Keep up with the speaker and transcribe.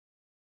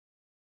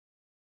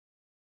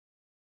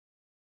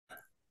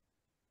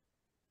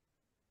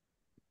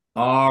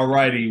All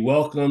righty.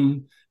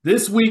 Welcome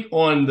this week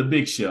on The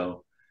Big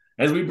Show.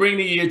 As we bring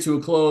the year to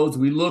a close,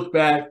 we look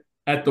back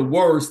at the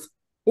worst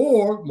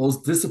or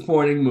most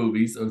disappointing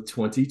movies of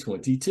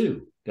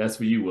 2022. That's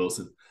for you,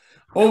 Wilson.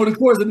 Over the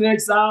course of the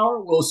next hour,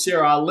 we'll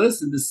share our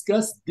list and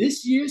discuss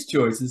this year's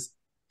choices.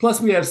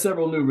 Plus, we have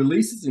several new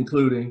releases,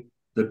 including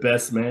The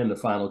Best Man, The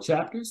Final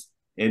Chapters,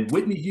 and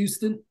Whitney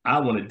Houston,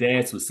 I Want to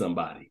Dance with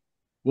Somebody.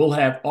 We'll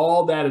have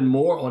all that and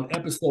more on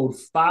episode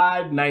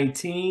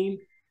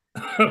 519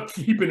 of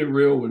Keeping It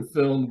Real with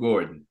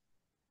FilmGordon.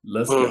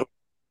 Let's go.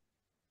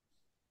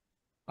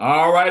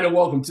 All right, and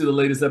welcome to the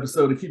latest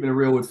episode of Keeping It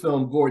Real with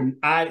FilmGordon.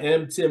 I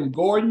am Tim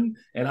Gordon,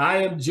 and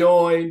I am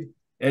joined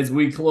as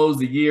we close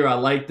the year. I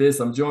like this.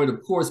 I'm joined,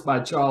 of course,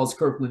 by Charles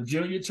Kirkland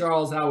Jr.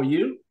 Charles, how are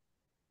you?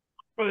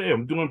 Oh, yeah,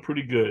 I'm doing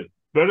pretty good.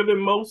 Better than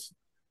most,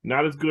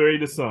 not as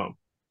great as some.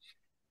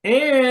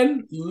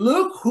 And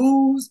look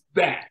who's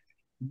back.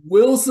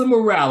 Wilson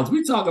Morales.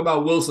 We talk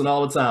about Wilson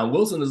all the time.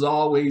 Wilson is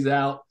always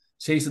out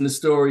chasing the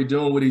story,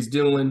 doing what he's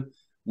doing.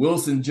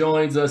 Wilson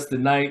joins us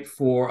tonight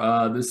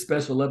for this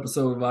special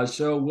episode of our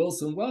show.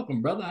 Wilson,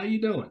 welcome, brother. How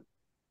you doing?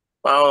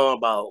 I don't know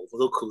about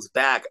look who's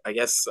back. I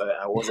guess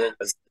I wasn't.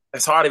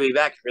 It's hard to be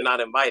back if you're not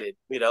invited,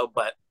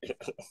 but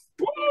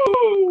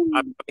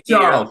I'm here.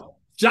 Charles,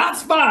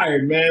 shots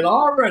fired, man.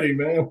 Already,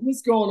 man.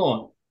 What's going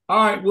on?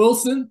 All right,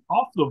 Wilson.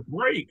 Off the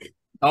break.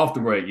 Off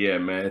the break, yeah,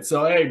 man.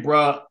 So, hey,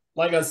 bro,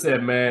 like I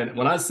said, man,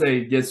 when I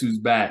say guess who's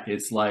back,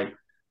 it's like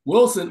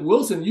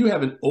Wilson, you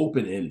have an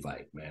open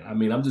invite, man. I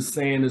mean, I'm just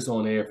saying this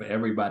on air for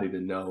everybody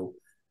to know.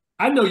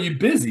 I know you're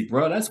busy,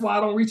 bro. That's why I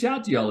don't reach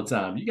out to you all the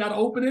time. You got an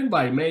open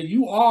invite, man.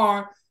 You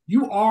are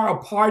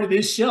a part of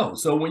this show.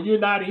 So when you're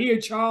not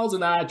here, Charles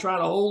and I try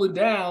to hold it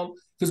down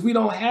because we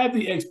don't have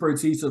the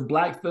expertise of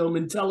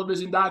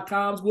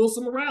blackfilmandtelevision.com's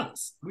Wilson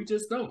Morales. We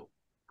just don't.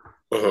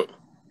 Mm-hmm.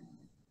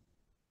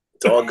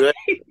 It's all good.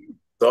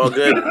 It's all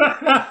good.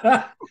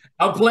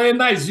 I'm playing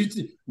nice.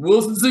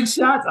 Wilson 6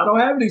 shots. I don't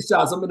have any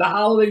shots. I'm in the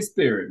holiday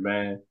spirit,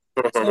 man.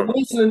 So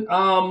Wilson,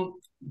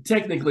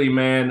 technically,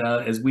 man,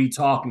 as we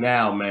talk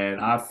now, man,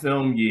 our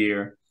film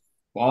year,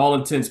 for all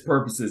intents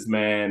purposes,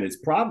 man, is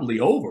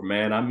probably over,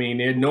 man. I mean,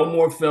 there are no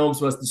more films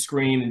for us to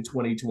screen in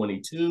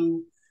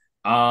 2022.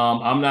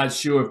 I'm not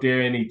sure if there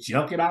are any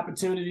junket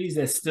opportunities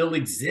that still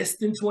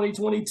exist in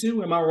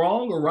 2022. Am I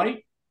wrong or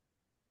right?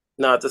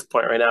 No, at this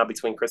point right now,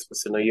 between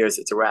Christmas and New Year's,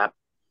 it's a wrap.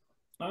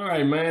 All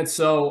right, man.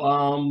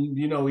 So,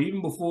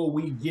 even before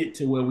we get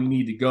to where we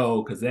need to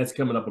go, because that's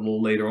coming up a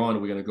little later on,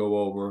 we're going to go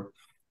over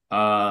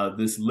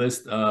this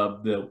list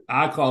of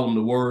I call them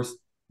the worst.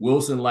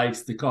 Wilson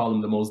likes to call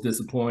them the most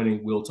disappointing.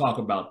 We'll talk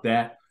about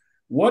that.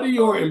 What are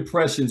your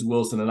impressions,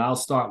 Wilson? And I'll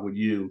start with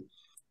you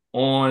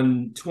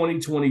on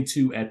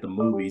 2022 at the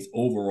movies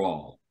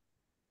overall.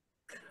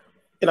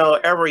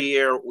 Every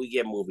year we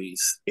get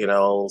movies,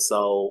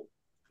 so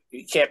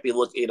you can't be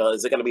looking,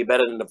 is it going to be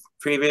better than the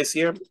previous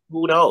year?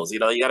 Who knows? You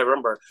got to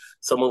remember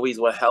some movies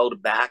were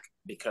held back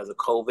because of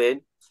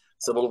COVID.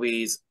 Some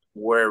movies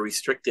were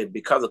restricted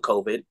because of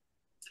COVID.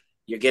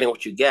 You're getting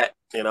what you get,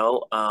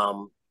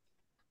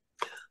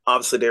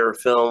 Obviously, there were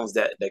films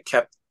that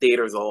kept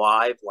theaters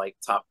alive, like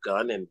Top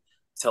Gun, and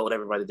telling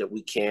everybody that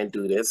we can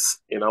do this,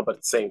 but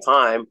at the same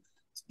time,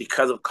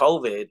 because of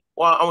COVID,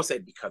 well, I won't say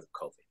because of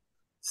COVID.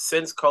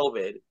 Since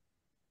COVID,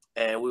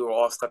 and we were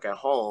all stuck at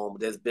home,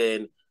 there's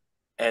been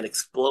an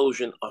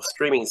explosion of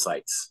streaming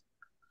sites.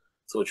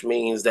 So which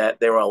means that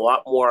there are a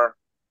lot more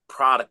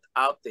product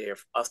out there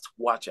for us to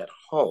watch at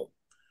home,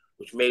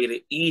 which made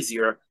it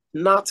easier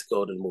not to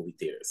go to the movie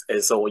theaters.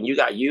 And so when you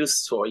got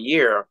used to a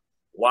year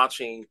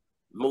watching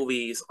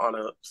movies on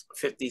a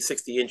 50,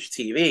 60-inch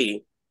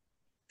TV,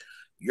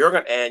 you're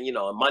going to, and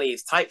money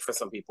is tight for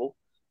some people,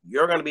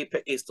 you're going to be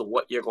picky as to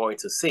what you're going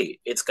to see.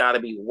 It's got to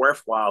be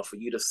worthwhile for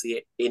you to see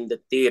it in the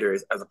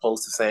theaters as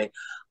opposed to saying,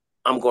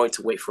 I'm going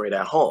to wait for it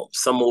at home.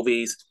 Some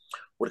movies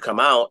would come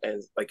out,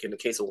 and like in the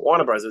case of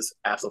Warner Brothers,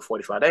 after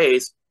 45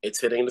 days, it's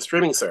hitting the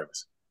streaming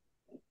service.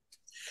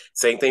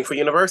 Same thing for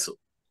Universal.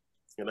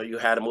 You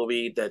had a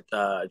movie that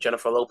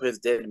Jennifer Lopez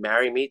did,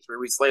 Marry Me. 3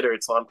 weeks later,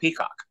 it's on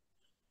Peacock.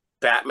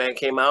 Batman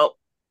came out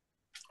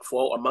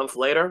for a month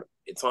later,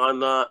 it's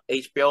on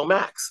HBO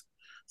Max.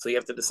 So you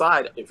have to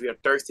decide if you're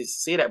thirsty to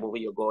see that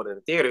movie, you'll go to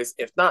the theaters.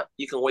 If not,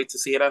 you can wait to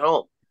see it at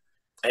home.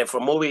 And for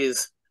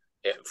movies,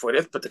 for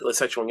this particular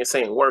section, when you're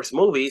saying worst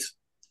movies,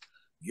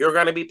 you're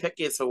going to be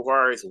picky as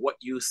far as what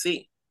you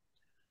see.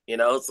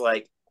 It's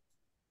like,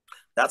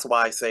 that's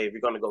why I say if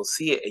you're going to go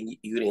see it and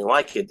you didn't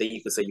like it, then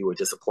you can say you were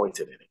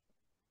disappointed in it.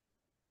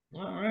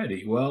 All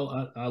righty.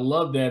 Well, I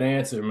love that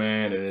answer,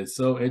 man. And it's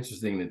so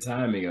interesting, the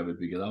timing of it,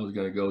 because I was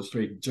going to go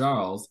straight to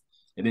Charles,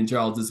 and then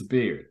Charles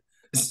disappeared.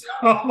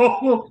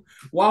 So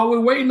while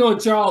we're waiting on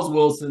Charles,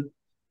 Wilson,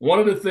 one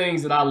of the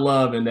things that I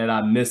love and that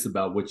I miss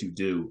about what you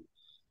do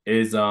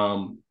is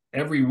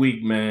every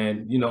week,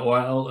 man, or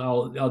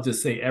I'll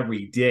just say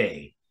every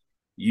day,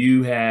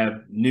 you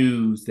have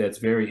news that's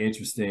very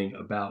interesting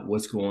about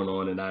what's going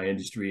on in our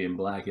industry and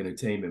Black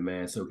entertainment,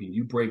 man. So can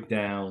you break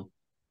down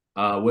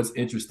what's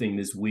interesting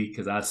this week?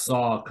 Because I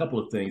saw a couple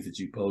of things that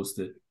you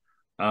posted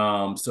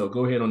So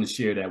go ahead on and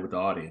share that with the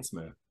audience,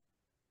 man.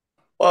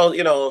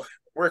 Well,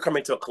 we're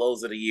coming to a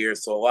close of the year,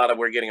 so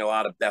we're getting a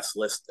lot of best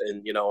lists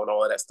and and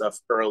all of that stuff.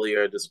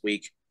 Earlier this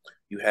week,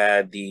 you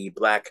had the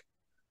Black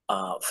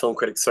Film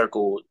Critics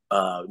Circle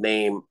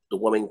name The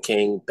Woman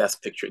King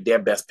their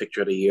best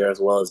picture of the year, as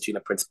well as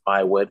Gina Prince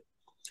Bywood,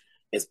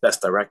 its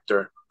best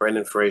director.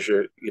 Brendan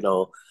Fraser,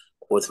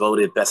 was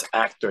voted best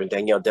actor, and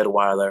Danielle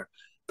Deadwyler.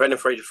 Brendan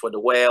Fraser for The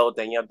Whale,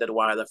 Danielle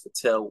Deadwyler for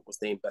Till was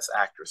named best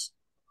actress.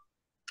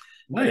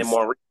 Nice.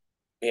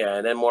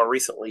 And then more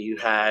recently, you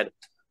had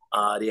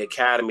the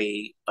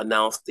Academy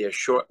announced their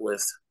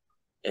shortlist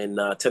in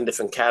 10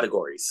 different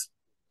categories.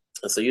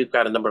 And so you've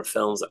got a number of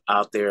films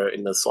out there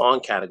in the song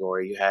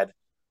category. You had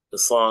the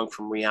song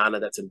from Rihanna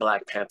that's in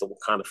Black Panther,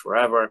 Wakanda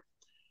Forever.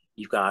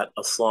 You've got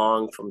a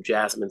song from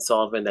Jasmine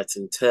Sullivan that's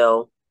in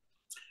Till.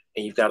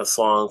 And you've got a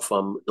song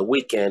from The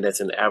Weeknd that's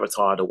in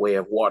Avatar, The Way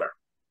of Water.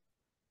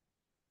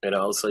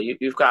 So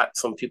you've got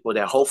some people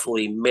that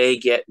hopefully may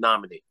get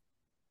nominated.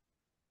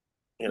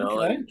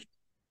 Okay.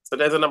 So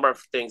there's a number of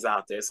things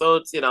out there. So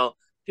it's,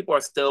 people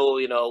are still,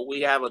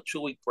 we have a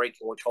 2-week break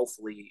in which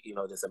hopefully,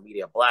 there's a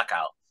media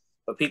blackout.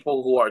 But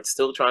people who are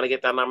still trying to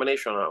get that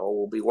nomination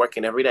will be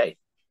working every day.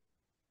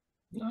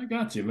 I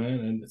got you, man.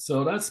 And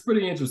so that's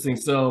pretty interesting.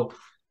 So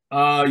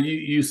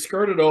you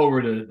skirted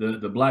over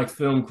the Black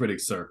Film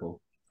Critics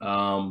Circle.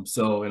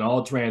 So in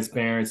all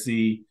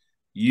transparency,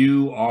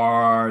 you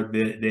are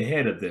the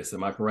head of this.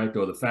 Am I correct?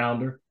 Or the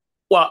founder?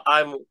 Well,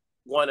 I'm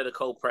one of the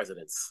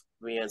co-presidents,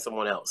 me and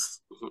someone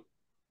else.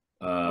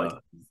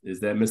 Is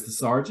that Mr.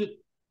 Sargent?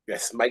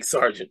 Yes, Mike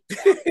Sargent.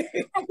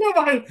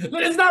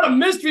 It's not a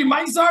mystery.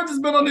 Mike Sargent's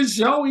been on this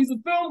show. He's a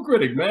film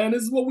critic, man.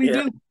 This is what we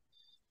do.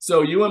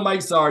 So you and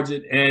Mike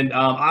Sargent, and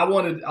I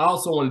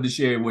also wanted to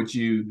share with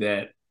you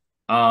that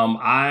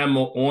I'm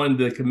on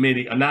the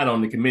committee. I'm not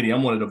on the committee.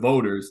 I'm one of the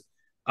voters,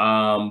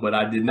 but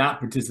I did not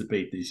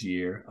participate this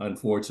year,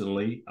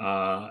 unfortunately.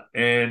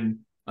 And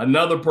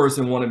another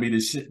person wanted me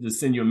to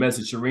send you a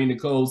message. Shireen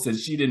Nicole said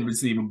she didn't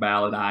receive a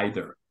ballot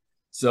either.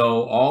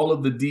 So all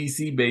of the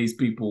DC-based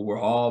people were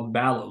all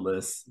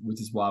ballotless,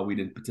 which is why we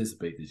didn't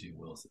participate this year,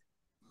 Wilson.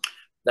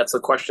 That's a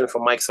question for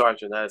Mike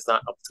Sargent. That is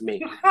not up to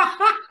me.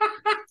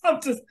 I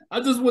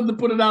just wanted to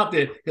put it out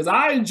there because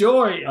I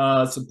enjoy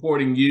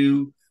supporting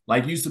you,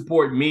 like you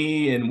support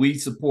me, and we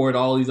support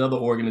all these other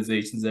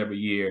organizations every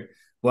year.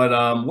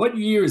 But what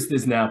year is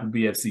this now for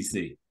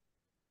BFCC?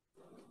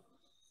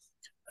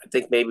 I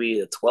think maybe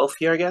the 12th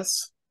year, I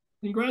guess.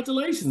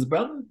 Congratulations,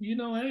 brother. Hey,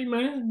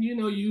 man,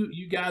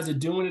 you guys are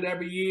doing it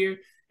every year.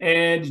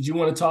 And did you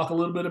want to talk a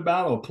little bit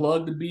about or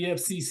plug the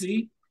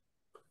BFCC?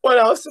 Well,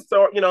 no, it's just,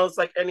 it's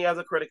like any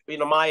other critic.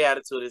 My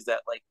attitude is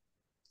that, like,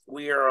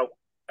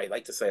 I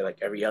like to say, like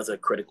every other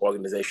critic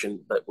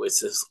organization, but it's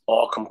just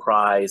all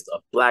comprised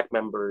of Black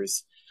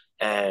members.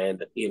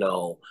 And,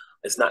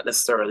 it's not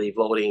necessarily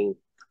voting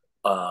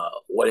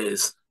what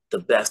is the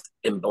best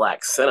in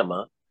Black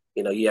cinema.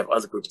 You have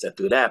other groups that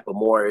do that, but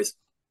more is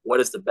what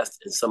is the best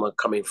in cinema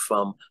coming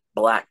from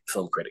Black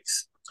film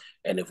critics.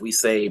 And if we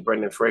say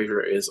Brendan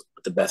Fraser is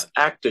the best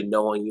actor,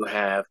 knowing you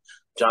have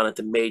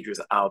Jonathan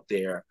Majors out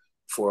there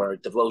for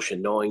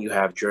Devotion, knowing you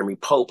have Jeremy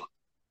Pope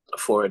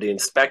for The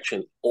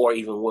Inspection, or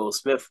even Will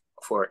Smith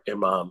for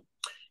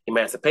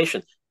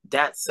Emancipation,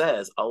 that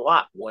says a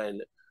lot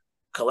when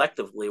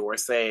collectively we're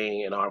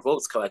saying, and our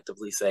votes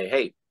collectively say,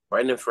 hey,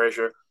 Brendan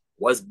Fraser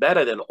was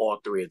better than all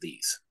three of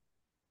these.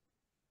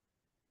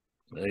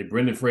 Hey,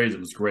 Brendan Fraser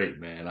was great,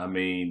 man. I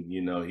mean,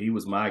 he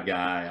was my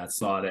guy. I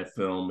saw that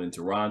film in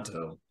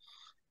Toronto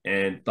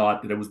and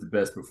thought that it was the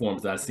best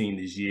performance I've seen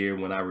this year.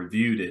 When I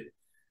reviewed it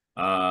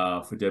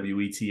for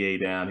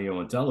WETA down here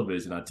on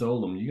television, I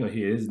told him, you're going to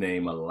hear his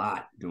name a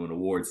lot during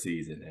award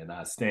season, and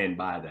I stand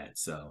by that.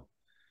 So,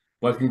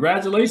 but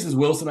congratulations,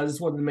 Wilson. I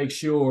just wanted to make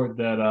sure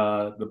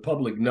that the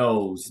public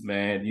knows,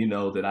 man,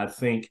 that I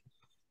think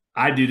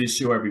I do this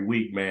show every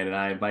week, man, and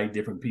I invite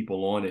different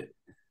people on it.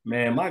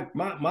 Man,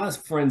 my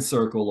friend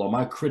circle or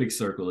my critic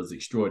circle is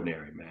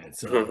extraordinary, man.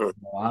 So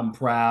I'm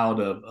proud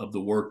of the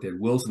work that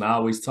Wilson. I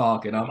always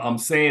talk, and I'm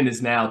saying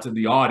this now to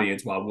the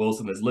audience while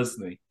Wilson is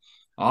listening.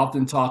 I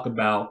often talk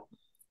about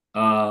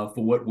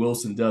for what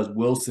Wilson does.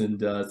 Wilson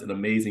does an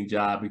amazing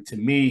job. To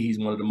me, he's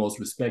one of the most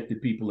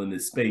respected people in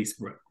this space,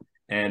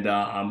 and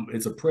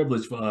it's a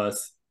privilege for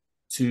us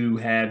to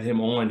have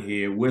him on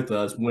here with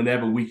us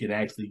whenever we can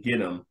actually get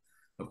him.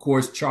 Of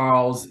course,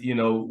 Charles,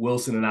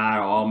 Wilson and I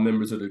are all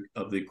members of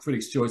the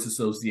Critics' Choice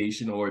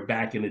Association, or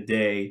back in the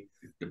day,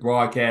 the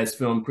Broadcast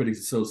Film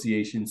Critics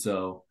Association.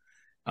 So,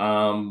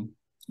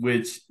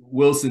 which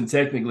Wilson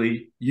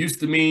technically used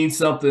to mean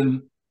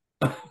something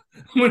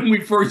when we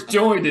first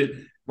joined it.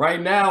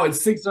 Right now,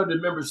 it's 600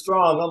 members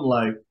strong. I'm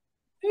like,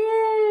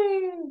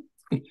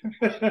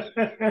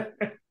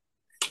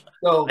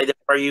 So I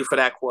defer you for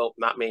that quote,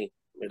 not me.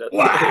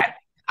 What?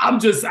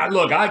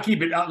 I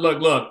keep it,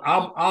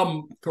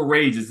 I'm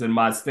courageous in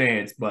my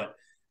stance, but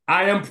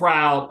I am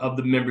proud of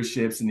the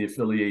memberships and the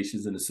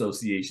affiliations and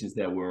associations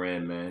that we're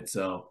in, man.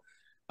 So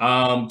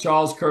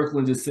Charles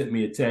Kirkland just sent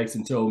me a text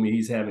and told me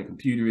he's having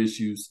computer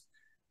issues.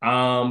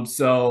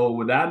 So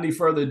without any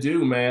further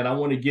ado, man, I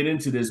want to get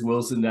into this,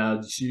 Wilson. Now,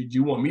 do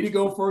you want me to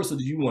go first, or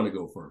do you want to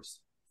go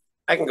first?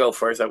 I can go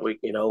first. We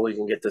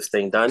can get this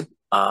thing done.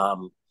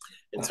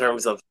 In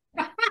terms of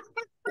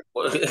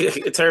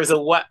in terms of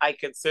what I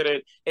consider,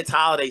 it's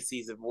holiday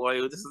season,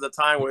 boy. This is a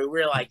time where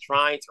we're like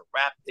trying to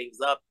wrap things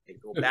up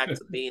and go back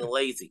to being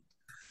lazy.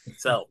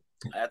 So,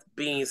 that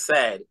being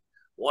said,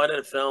 one of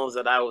the films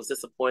that I was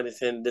disappointed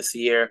in this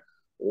year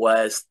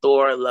was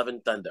Thor: Love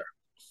and Thunder.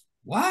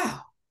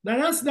 Wow. Now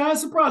that's not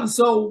surprising.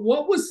 So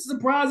what was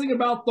surprising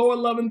about Thor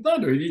Love and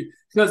Thunder?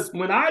 Because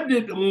when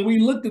we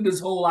looked at this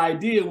whole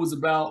idea, it was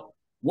about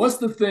what's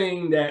the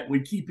thing that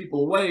would keep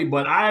people away.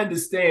 But I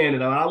understand,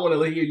 and I want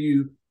to hear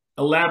you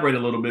elaborate a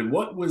little bit.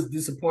 What was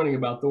disappointing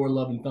about Thor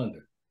Love and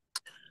Thunder?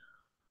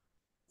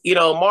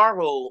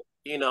 Marvel,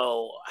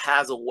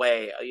 has a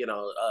way,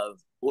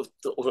 of with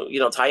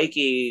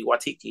Taiki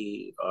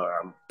Watiki, or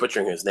I'm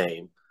butchering his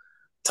name,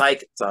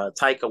 Taika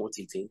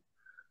Waititi,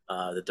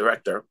 the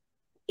director.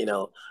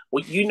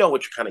 What you're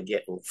kind of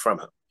getting from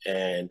him,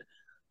 and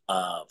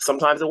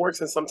sometimes it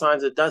works and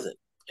sometimes it doesn't.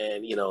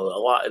 And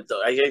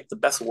I think the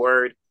best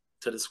word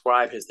to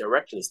describe his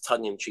direction is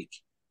tongue in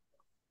cheek.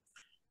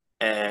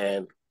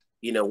 And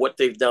what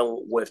they've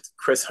done with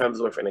Chris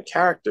Hemsworth and the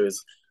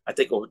characters, I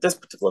think with this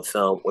particular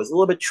film was a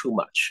little bit too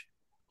much.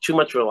 Too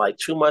much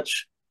too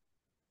much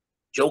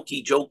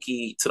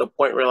jokey to the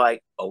point where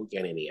like, are we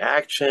getting any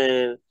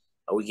action?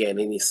 Are we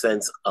getting any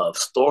sense of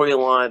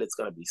storyline? It's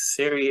going to be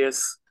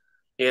serious.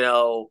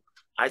 I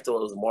thought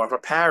it was more of a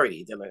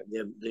parody than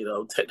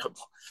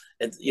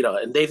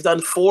and they've done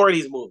 4 of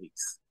these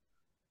movies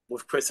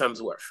with Chris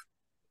Hemsworth.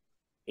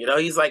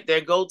 He's like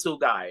their go-to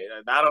guy.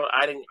 And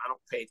I didn't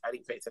pay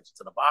attention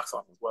to the box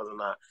office, whether or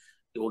not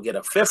he will get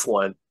a 5th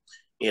one,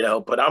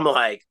 but I'm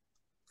like,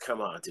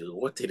 come on, dude,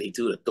 what did he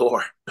do to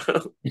Thor?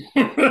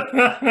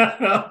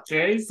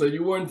 Okay, so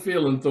you weren't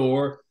feeling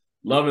Thor,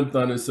 Love and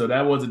Thunder, so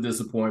that was a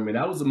disappointment.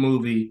 That was a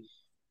movie.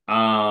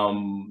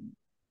 I'm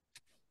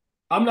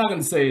not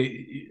going to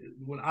say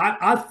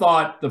I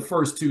thought the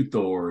first 2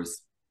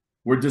 Thors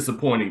were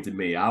disappointing to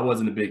me. I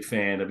wasn't a big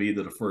fan of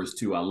either the first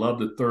 2. I love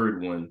the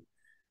 3rd one,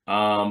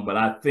 but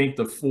I think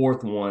the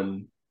 4th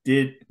one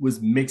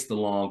was mixed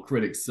along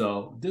critics.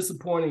 So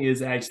disappointing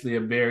is actually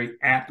a very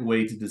apt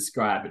way to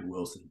describe it,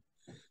 Wilson.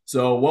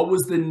 So what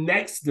was the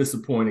next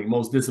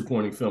most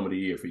disappointing film of the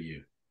year for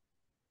you?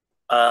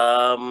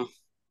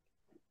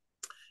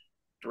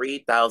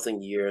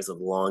 3,000 Years of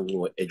Longing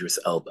with Idris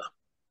Elba,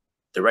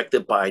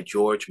 directed by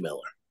George Miller.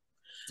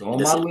 It's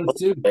on my list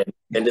too.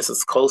 And this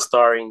is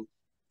co-starring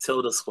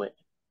Tilda Swinton.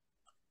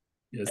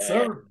 Yes,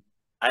 sir.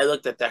 I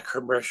looked at that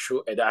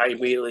commercial and I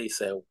immediately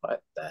said,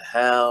 what the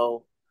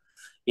hell?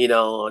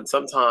 And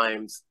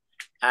sometimes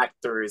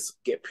actors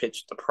get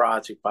pitched the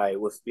project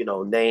with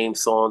name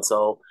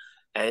so-and-so.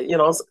 And,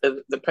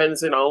 it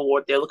depends,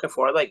 what they're looking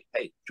for. Like,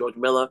 hey, George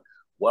Miller,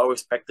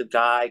 well-respected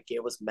guy,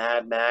 gave us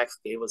Mad Max,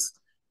 gave us,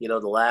 the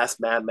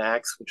last Mad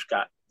Max, which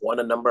won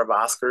a number of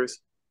Oscars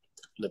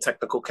in the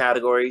technical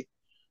category.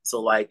 So,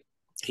 like,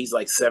 he's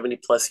like 70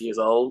 plus years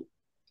old.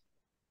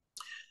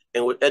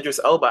 And with Idris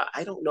Elba,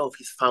 I don't know if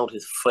he's found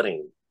his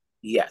footing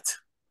yet.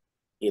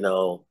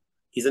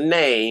 He's a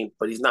name,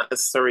 but he's not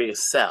necessarily a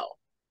sell.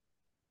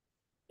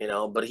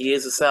 But he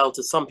is a sell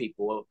to some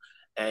people.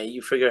 And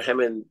you figure him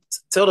and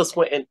Tilda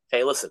Swinton,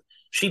 hey, listen,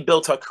 she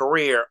built her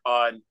career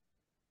on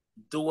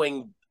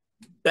doing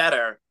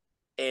better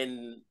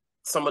in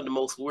some of the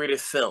most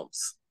weirdest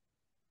films.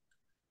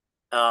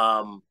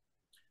 And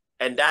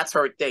that's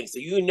her thing. So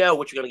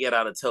what you're going to get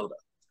out of Tilda.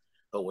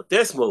 But with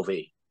this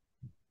movie,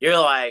 you're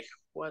like,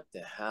 what the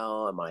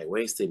hell? Am I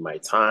wasting my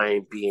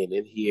time being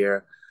in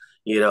here?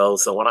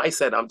 So when I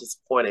said I'm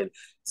disappointed,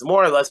 it's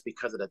more or less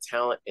because of the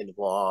talent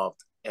involved.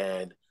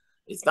 And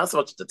it's not so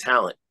much the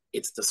talent,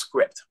 it's the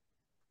script.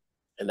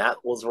 And that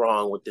was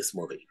wrong with this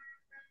movie.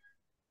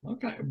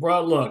 Okay,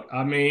 bro, look,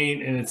 and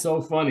it's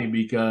so funny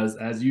because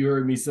as you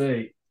heard me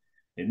say,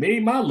 it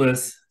made my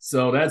list.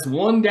 So that's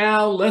one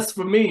down less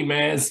for me,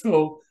 man.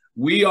 So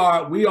we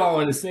are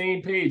on the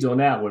same page on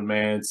that one,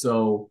 man.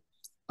 So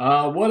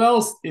what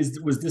else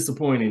was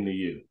disappointing to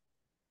you?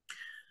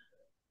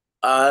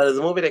 There's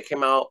a movie that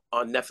came out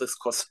on Netflix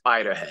called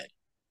Spiderhead.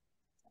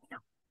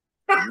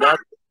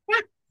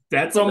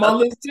 That's on my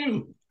list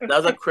too.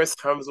 Another Chris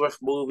Hemsworth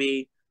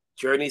movie,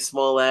 Journey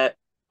Smollett.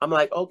 I'm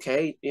like,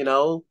 okay,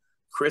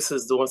 Chris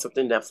is doing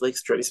something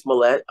Netflix, Journey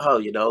Smollett.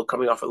 Oh,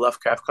 coming off of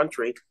Lovecraft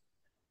Country.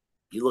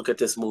 You look at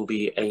this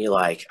movie and you're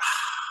like,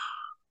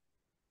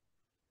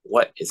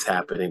 what is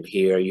happening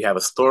here? You have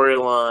a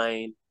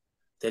storyline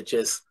that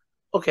just,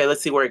 okay,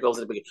 let's see where it goes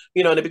in the beginning.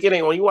 In the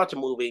beginning, when you watch a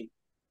movie,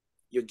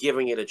 you're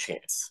giving it a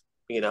chance.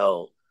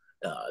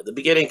 The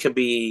beginning could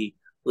be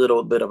a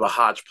little bit of a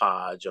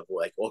hodgepodge of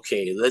like,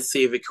 okay, let's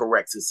see if it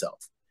corrects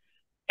itself.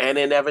 And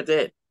it never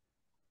did.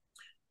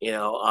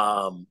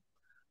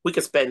 We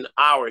could spend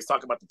hours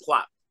talking about the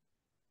plot.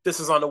 This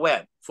is on the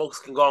web. Folks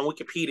can go on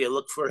Wikipedia,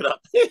 look for it up.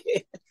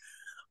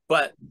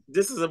 But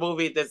this is a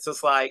movie that's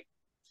just like,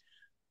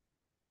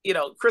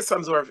 Chris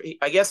Hemsworth,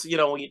 I guess,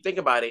 when you think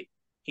about it,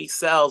 he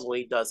sells when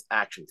he does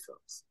action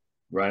films.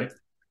 Right.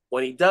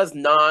 When he does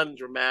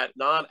non-dramatic,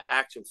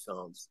 non-action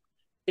films,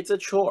 it's a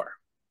chore,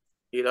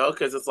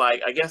 because it's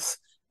like, I guess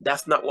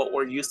that's not what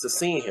we're used to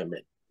seeing him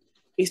in.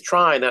 He's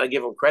trying, and I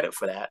give him credit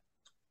for that.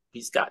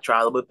 He's got to try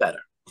a little bit better.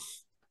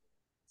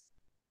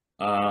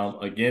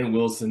 Again,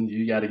 Wilson,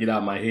 you got to get out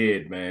of my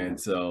head, man.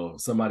 So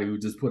somebody who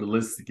just put a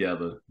list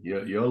together,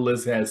 your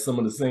list has some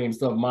of the same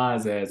stuff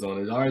mine has on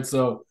it. All right,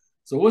 so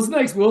what's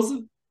next,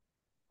 Wilson?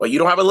 Well, you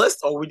don't have a list,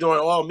 or we're doing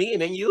all me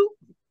and then you?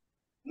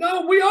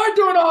 No, we are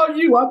doing all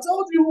you. I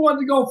told you we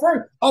wanted to go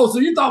first. Oh, so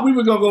you thought we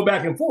were gonna go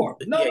back and forth?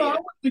 No, Yeah, no, yeah. I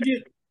want to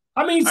get.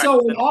 I mean, all so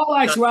right, in all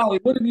actuality,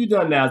 what have you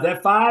done now? Is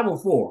that 5 or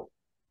 4?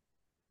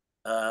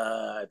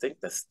 I think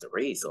that's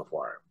 3 so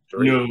far.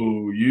 3.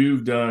 No,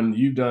 you've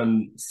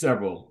done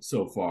several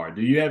so far.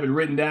 Do you have it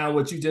written down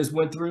what you just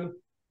went through?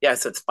 Yeah, it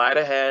said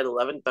Spiderhead,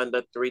 11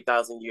 Thunder,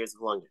 3,000 Years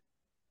of Longing.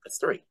 That's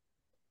 3.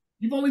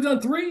 You've only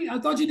done 3? I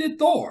thought you did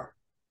Thor.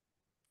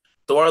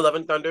 Thor,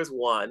 11 Thunder is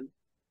 1.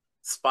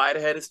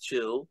 Spiderhead is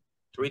 2.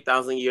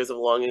 3,000 Years of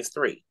Longing is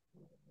 3.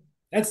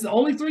 That's the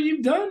only 3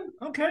 you've done?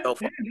 Okay, so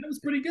yeah, that was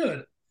pretty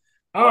good.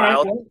 All right,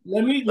 well,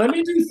 let me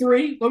do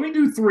 3. Let me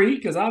do 3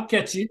 because I'll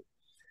catch you.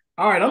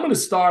 All right, I'm going to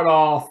start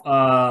off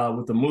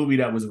with a movie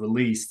that was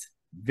released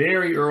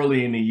very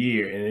early in the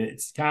year, and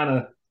it's kind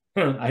of,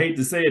 I hate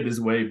to say it this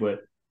way, but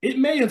it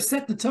may have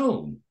set the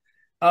tone.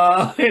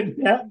 And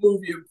that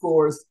movie, of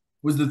course,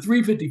 was The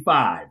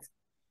 355.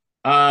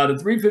 The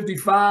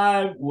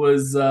 355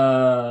 was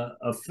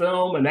a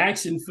film, an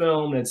action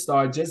film that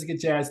starred Jessica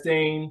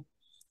Chastain,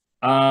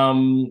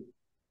 Lupita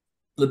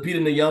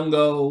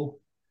Nyong'o.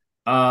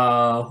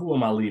 Who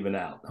am I leaving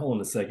out? Hold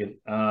on a second.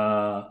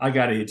 I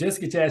got it here.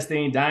 Jessica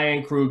Chastain,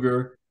 Diane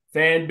Kruger,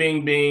 Fan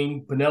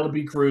Bingbing,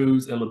 Penelope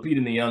Cruz, and Lupita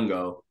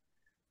Nyong'o.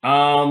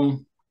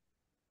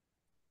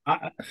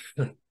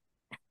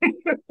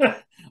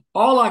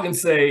 All I can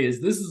say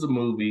is this is a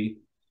movie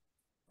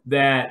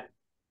that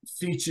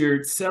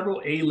featured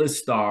several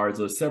A-list stars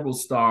or several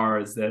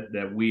stars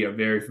that we are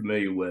very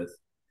familiar with.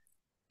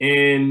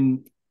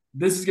 And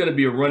this is going to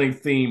be a running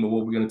theme of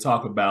what we're going to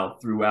talk about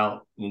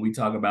throughout when we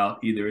talk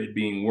about either it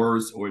being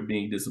worse or it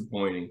being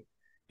disappointing,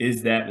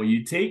 is that when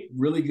you take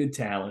really good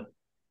talent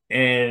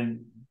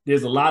and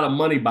there's a lot of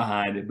money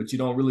behind it, but you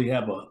don't really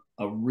have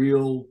a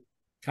real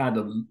kind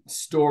of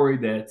story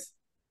that's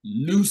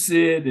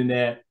lucid and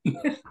that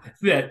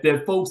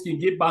that folks can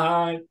get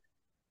behind,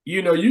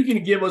 you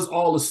can give us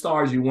all the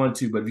stars you want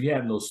to, but if you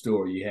have no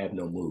story, you have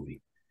no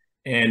movie.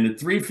 And the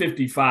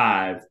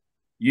 355,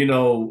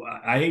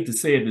 I hate to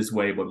say it this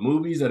way, but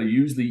movies that are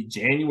usually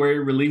January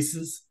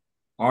releases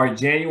are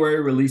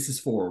January releases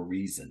for a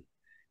reason.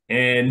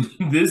 And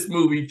this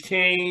movie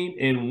came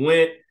and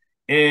went.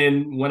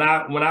 And when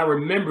I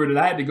remembered it,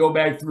 I had to go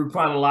back through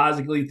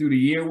chronologically through the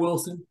year,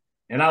 Wilson.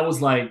 And I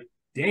was like,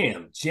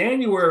 damn,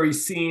 January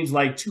seems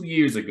like 2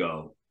 years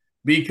ago.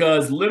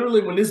 Because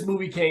literally when this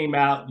movie came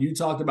out, you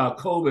talked about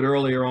COVID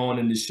earlier on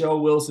in the show,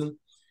 Wilson.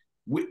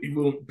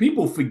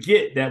 People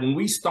forget that when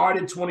we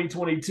started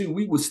 2022,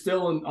 we were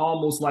still in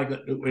almost like,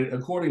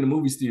 according to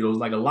movie studios,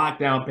 like a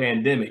lockdown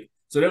pandemic.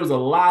 So there was a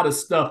lot of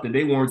stuff that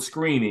they weren't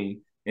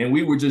screening, and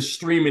we were just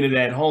streaming it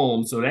at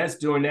home. So that's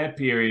during that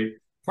period,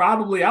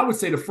 probably I would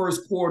say the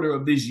first quarter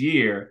of this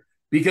year,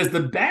 because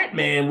The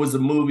Batman was a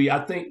movie, I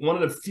think one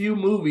of the few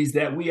movies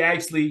that we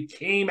actually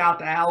came out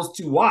the house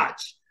to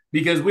watch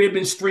because we had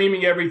been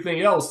streaming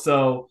everything else.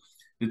 So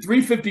the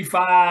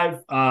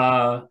 355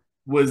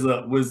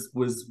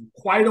 was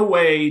quite a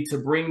way to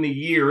bring the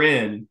year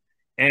in.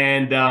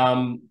 And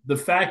the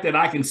fact that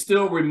I can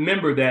still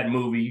remember that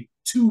movie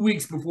 2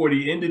 weeks before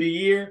the end of the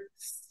year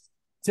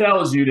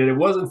tells you that it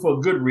wasn't for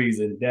a good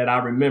reason that I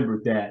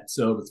remembered that.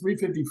 So the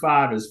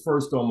 355 is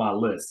first on my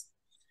list.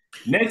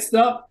 Next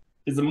up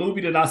is a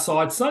movie that I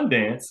saw at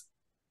Sundance.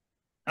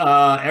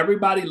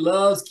 Everybody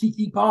loves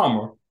Keke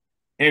Palmer,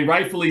 and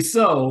rightfully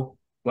so.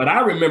 But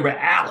I remember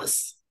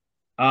Alice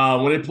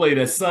when it played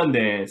at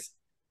Sundance.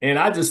 And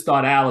I just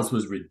thought Alice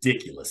was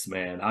ridiculous,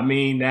 man. I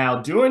mean,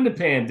 now during the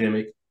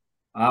pandemic,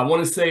 I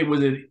want to say,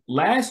 was it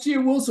last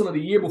year, Wilson, or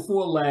the year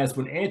before last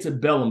when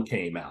Antebellum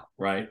came out,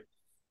 right?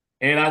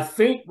 And I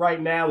think right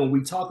now when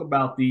we talk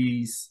about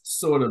these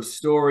sort of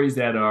stories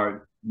that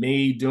are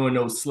made during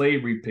those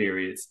slavery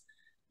periods,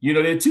 there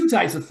are 2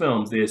 types of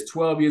films. There's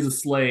 12 Years a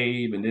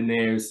Slave, and then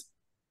there's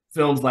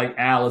films like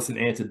Alice and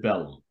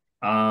Antebellum.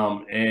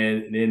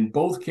 And in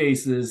both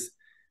cases,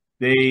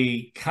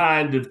 they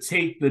kind of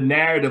take the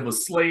narrative of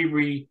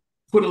slavery,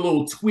 put a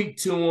little tweak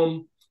to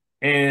them,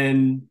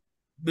 and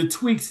the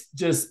tweaks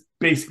just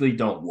basically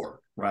don't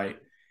work, right?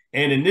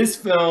 And in this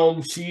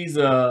film, she's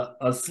a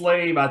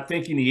slave, I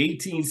think in the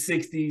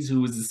 1860s,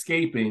 who is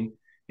escaping,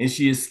 and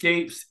she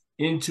escapes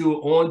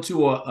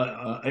onto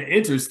an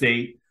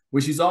interstate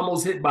where she's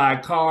almost hit by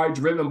a car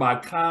driven by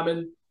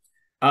Common,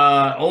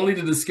 only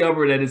to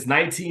discover that it's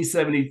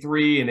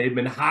 1973 and they've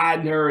been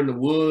hiding her in the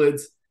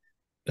woods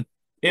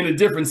in a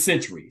different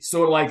century,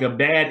 sort of like a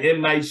bad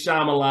M. Night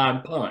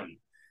Shyamalan pun.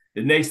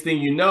 The next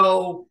thing you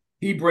know,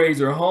 he brings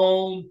her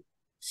home.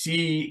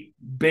 She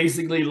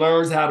basically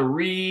learns how to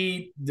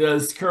read,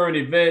 does current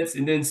events,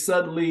 and then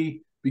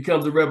suddenly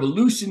becomes a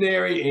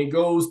revolutionary and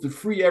goes to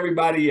free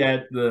everybody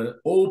at the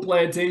old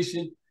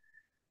plantation.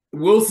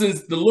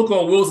 The look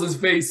on Wilson's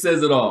face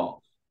says it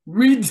all.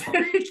 Ridiculous.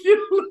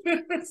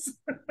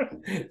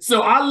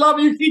 So I love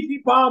you,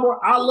 Keke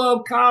Palmer. I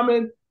love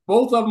Common.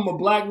 Both of them are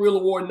Black Reel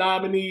Award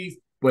nominees,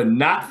 but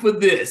not for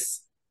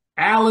this.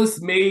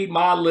 Alice Made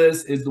My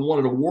List is one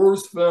of the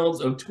worst films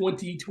of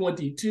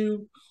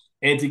 2022.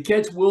 And to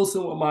catch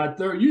Wilson with my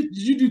third, did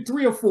you do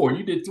 3 or 4?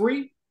 You did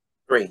 3?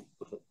 3.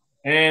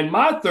 And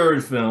my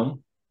third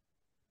film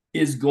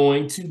is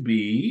going to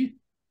be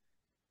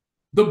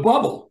The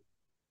Bubble.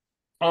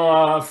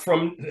 I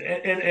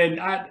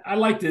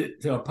like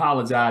to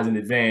apologize in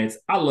advance.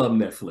 I love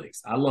Netflix.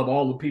 I love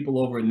all the people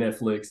over at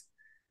Netflix.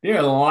 There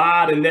are a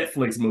lot of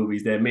Netflix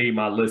movies that made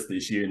my list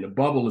this year, and The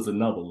Bubble is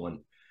another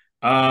one.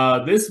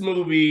 This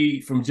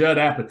movie from Judd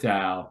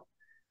Apatow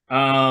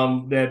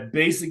that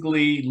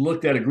basically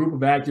looked at a group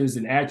of actors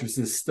and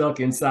actresses stuck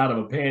inside of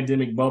a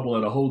pandemic bubble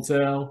at a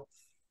hotel.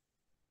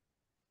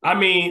 I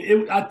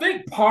mean, I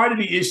think part of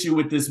the issue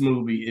with this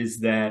movie is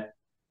that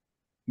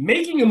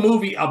making a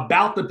movie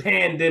about the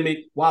pandemic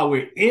while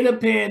we're in a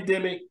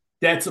pandemic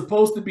that's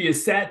supposed to be a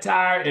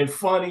satire and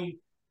funny,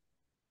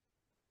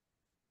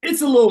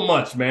 it's a little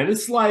much, man.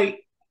 It's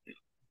like,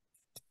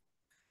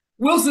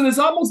 Wilson, it's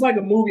almost like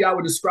a movie I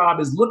would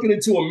describe as looking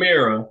into a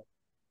mirror,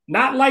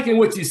 not liking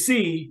what you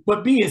see,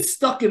 but being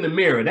stuck in the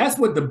mirror. That's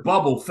what The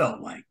Bubble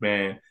felt like,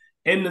 man.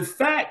 And the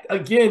fact,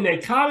 again,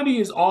 that comedy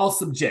is all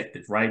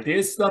subjective, right?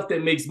 There's stuff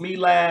that makes me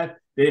laugh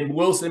that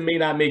Wilson may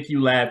not make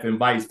you laugh and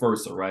vice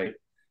versa, right?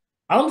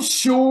 I'm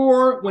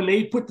sure when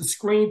they put the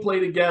screenplay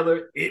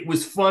together, it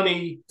was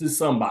funny to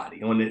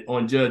somebody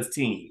on Judd's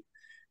team.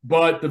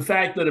 But the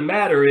fact of the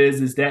matter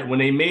is that when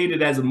they made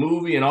it as a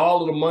movie and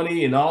all of the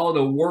money and all of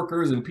the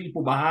workers and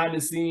people behind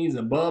the scenes,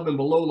 above and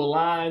below the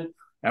line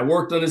that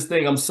worked on this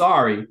thing, I'm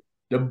sorry,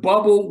 The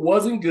Bubble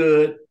wasn't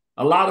good.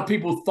 A lot of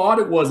people thought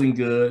it wasn't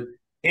good,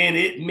 and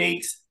it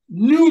makes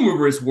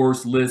numerous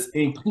worse lists,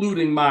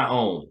 including my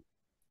own.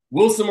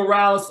 Wilson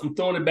Morales, I'm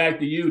throwing it back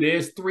to you.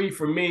 There's 3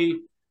 for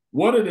me.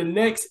 What are the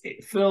next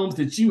films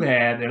that you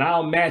had? And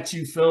I'll match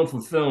you film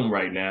for film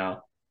right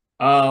now.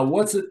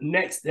 What's it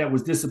next that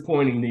was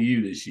disappointing to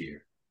you this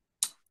year?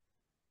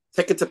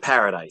 Ticket to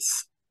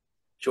Paradise.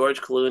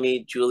 George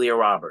Clooney, Julia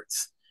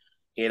Roberts.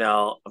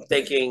 I'm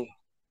thinking,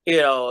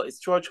 it's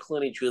George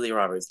Clooney, Julia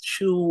Roberts,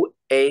 2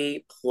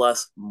 A+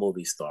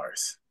 movie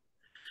stars.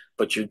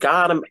 But you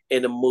got them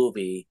in a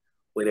movie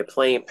where they're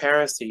playing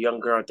parents to a young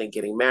girl, they're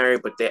getting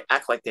married, but they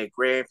act like they're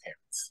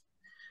grandparents.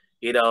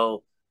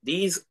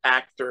 These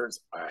actors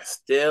are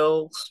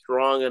still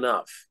strong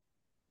enough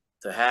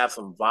to have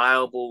some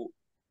viable,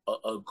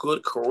 a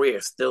good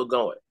career still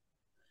going.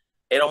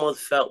 It almost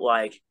felt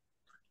like,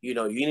 you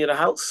need a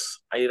house.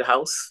 I need a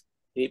house.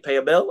 You need to pay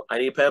a bill. I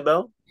need to pay a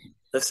bill.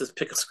 Let's just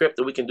pick a script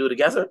that we can do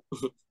together.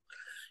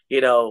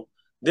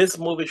 This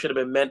movie should have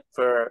been meant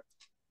for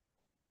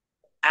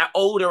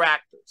older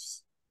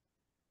actors.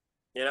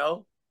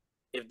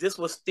 If this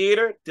was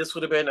theater, this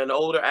would have been an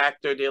older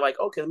actor. They're like,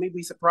 okay, let me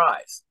be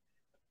surprised.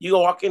 You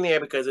walk in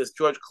there because it's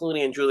George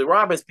Clooney and Julia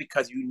Roberts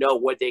because you know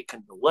what they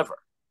can deliver.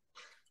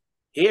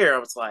 Here, I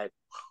was like,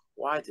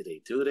 why did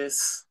they do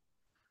this?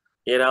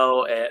 And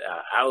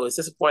I was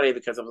disappointed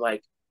because I'm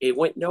like, it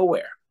went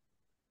nowhere.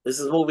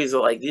 These are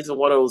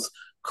one of those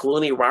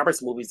Clooney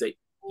Roberts movies that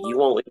you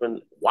won't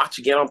even watch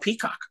again on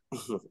Peacock.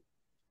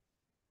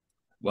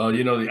 Well,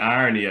 the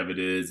irony of it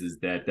is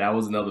that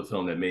was another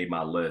film that made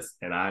my list.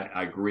 And I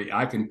agree.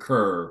 I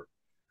concur.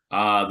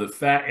 The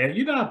fact, and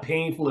you know how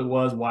painful it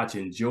was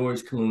watching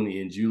George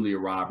Clooney and Julia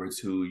Roberts,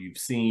 who you've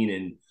seen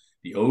in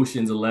the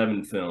Ocean's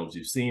 11 films,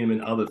 you've seen them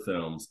in other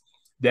films,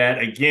 that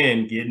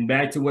again, getting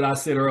back to what I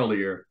said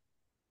earlier,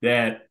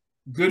 that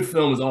good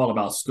film is all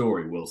about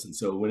story, Wilson.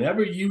 So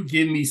whenever you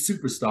give me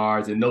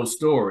superstars and no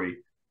story,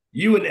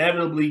 you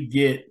inevitably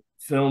get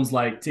films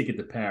like Ticket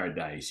to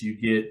Paradise. You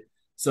get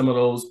some of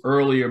those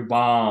earlier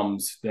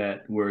bombs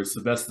that were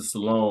Sylvester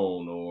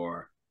Stallone,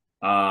 or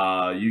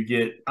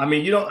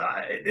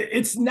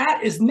it's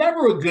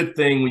never a good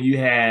thing when you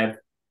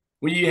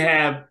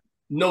have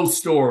no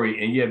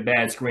story and you have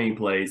bad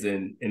screenplays.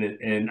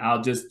 And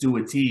I'll just do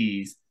a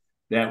tease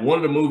that one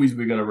of the movies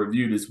we're going to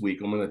review this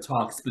week, I'm going to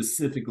talk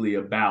specifically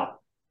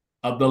about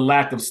the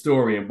lack of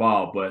story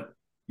involved. But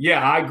yeah,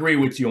 I agree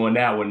with you on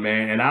that one,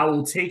 man. And I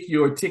will take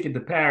your Ticket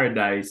to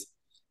Paradise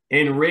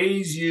and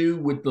raise you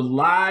with the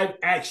live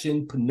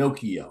action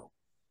Pinocchio.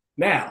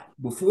 Now,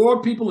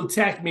 before people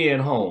attack me at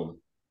home,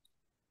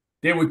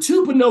 there were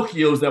 2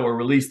 Pinocchios that were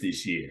released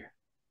this year.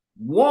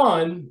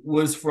 One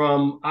was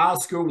from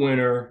Oscar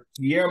winner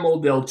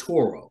Guillermo del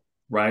Toro,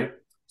 right?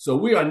 So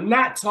we are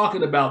not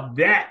talking about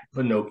that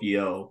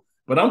Pinocchio,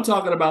 but I'm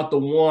talking about the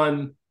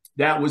one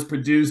that was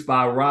produced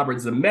by Robert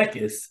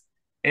Zemeckis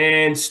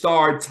and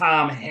starred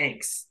Tom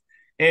Hanks.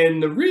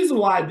 And the reason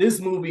why this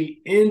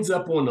movie ends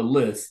up on the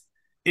list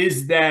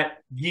is that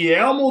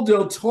Guillermo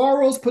del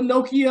Toro's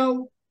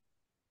Pinocchio,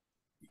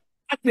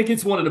 I think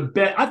it's one of the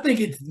best. I think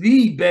it's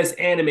the best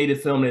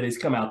animated film that has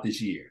come out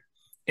this year.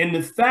 And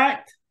the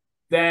fact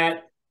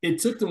that it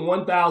took them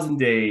 1,000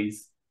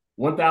 days,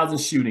 1,000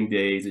 shooting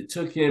days, it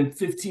took him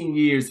 15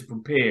 years to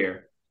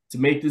prepare to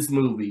make this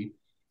movie.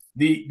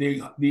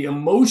 The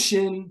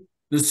emotion,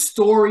 the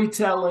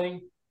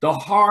storytelling, the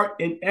heart,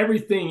 and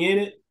everything in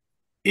it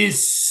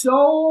is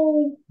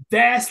so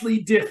vastly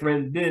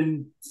different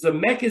than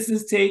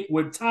Zemeckis' take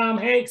with Tom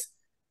Hanks.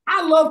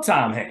 I love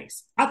Tom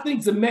Hanks. I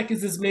think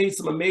Zemeckis has made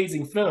some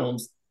amazing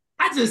films.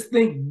 I just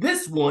think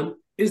this one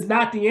is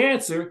not the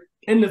answer.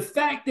 And the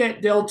fact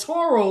that Del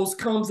Toro's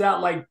comes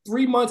out like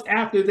 3 months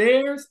after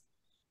theirs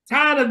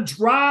kind of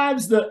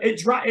drives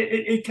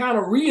it kind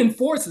of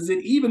reinforces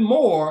it even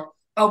more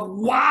of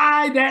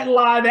why that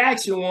live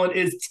action one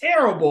is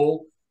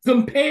terrible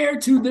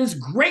compared to this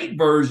great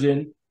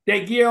version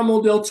that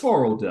Guillermo del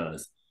Toro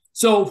does.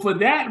 So for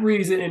that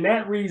reason and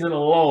that reason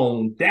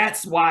alone,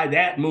 that's why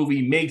that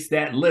movie makes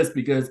that list,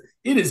 because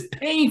it is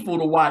painful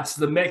to watch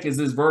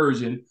Zemeckis'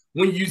 version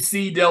when you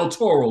see Del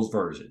Toro's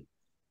version.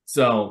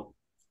 So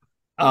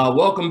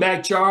welcome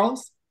back,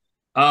 Charles.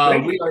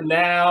 We are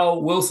now,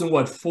 Wilson,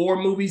 what,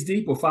 4 movies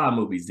deep or 5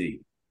 movies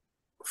deep?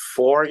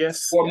 4, I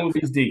guess. 4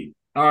 movies deep.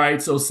 All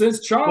right. So since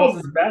Charles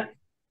is back.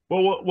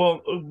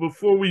 Well,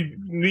 before we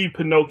leave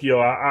Pinocchio,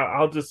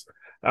 I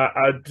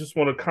just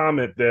want to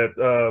comment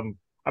that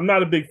I'm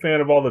not a big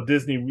fan of all the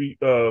Disney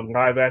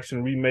live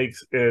action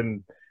remakes,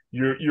 and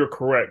you're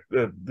correct.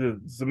 The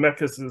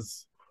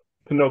Zemeckis'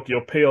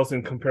 Pinocchio pales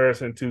in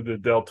comparison to the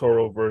Del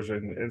Toro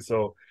version, and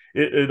so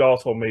it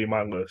also made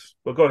my list.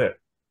 But go ahead.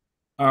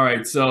 All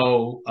right,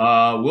 so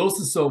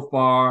Wilson so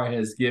far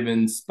has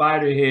given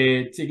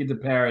Spiderhead, Ticket to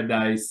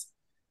Paradise,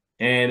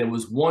 and it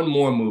was one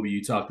more movie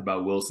you talked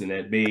about, Wilson,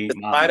 that made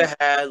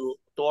Spiderhead,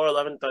 Thor: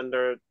 Love and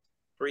Thunder,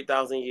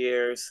 3,000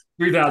 Years.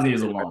 3,000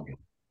 Years of Longing.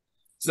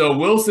 So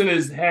Wilson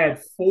has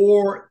had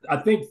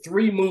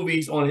 3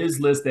 movies on his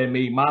list that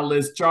made my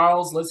list.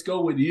 Charles, let's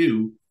go with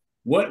you.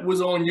 What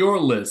was on your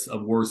list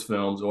of worst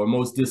films or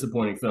most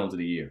disappointing films of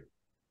the year?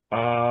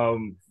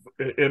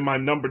 In my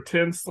number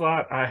 10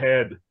 slot, I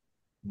had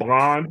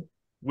Blonde,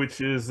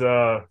 which is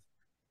the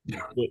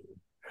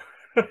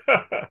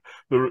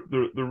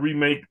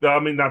remake. I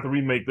mean, not the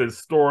remake. The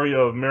story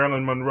of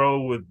Marilyn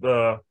Monroe with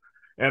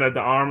Ana de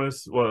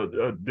Armas,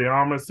 de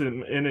Armas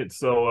in it.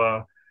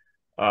 So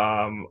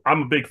I'm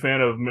a big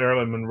fan of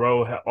Marilyn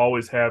Monroe.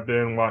 Always have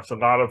been. Watched a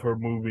lot of her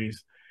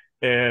movies,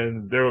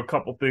 and there were a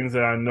couple things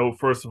that I know.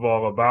 First of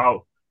all,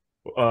 about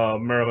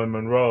Marilyn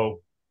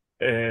Monroe.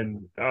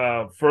 And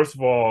first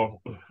of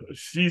all,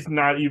 she's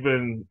not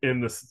even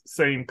in the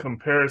same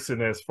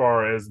comparison as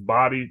far as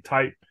body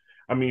type.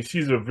 I mean,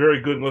 she's a very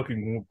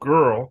good-looking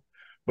girl,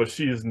 but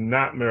she is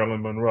not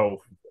Marilyn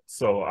Monroe.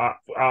 So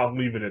I'll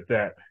leave it at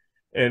that.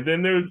 And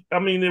then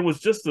it was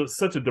just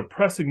such a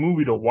depressing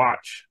movie to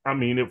watch. I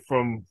mean,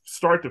 from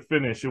start to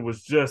finish, it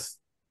was just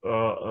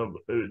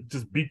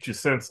beat you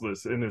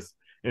senseless in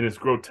its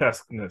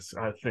grotesqueness,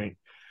 I think.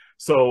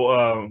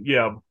 So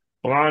yeah.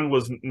 Blonde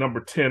was number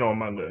 10 on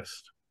my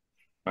list.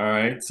 All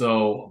right.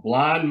 So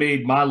Blonde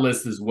made my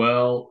list as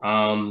well.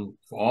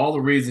 For all the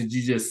reasons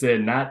you just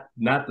said, not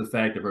the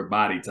fact of her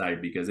body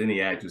type, because any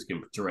actress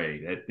can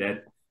portray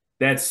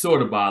that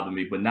sort of bothered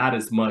me, but not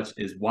as much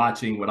as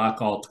watching what I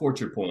call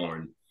torture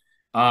porn.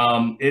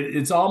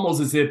 It's almost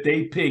as if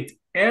they picked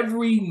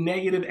every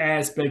negative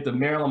aspect of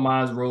Marilyn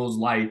Monroe's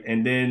life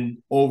and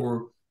then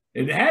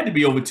it had to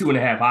be over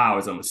 2.5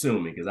 hours, I'm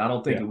assuming, because I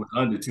don't think it was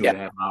under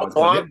 2.5 hours.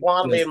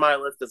 Blonde made my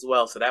list as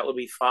well, so that would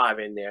be 5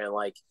 in there.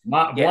 Like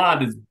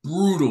Blonde is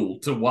brutal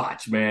to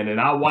watch, man. And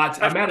I watch.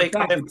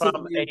 Coming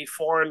from a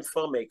foreign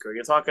filmmaker,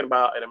 you're talking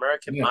about an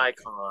American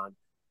icon.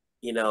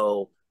 You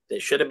know, there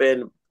should have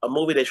been a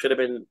movie that should have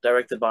been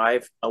directed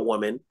by a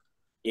woman.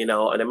 You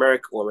know, an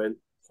American woman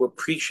who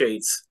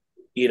appreciates,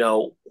 you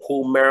know,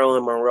 who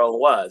Marilyn Monroe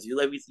was. You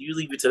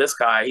leave it to this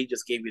guy. He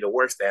just gave you the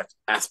worst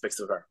aspects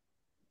of her.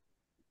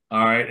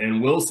 All right,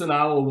 and Wilson,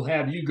 I will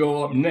have you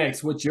go up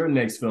next. What's your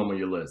next film on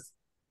your list?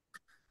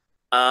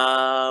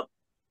 The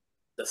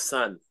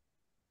Sun.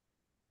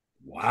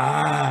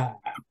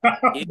 Wow.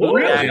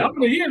 Really? I'm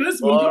going to hear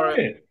this one. Go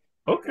ahead.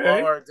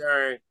 Okay. Laura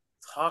Dern,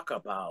 talk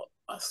about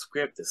a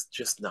script that's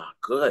just not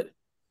good.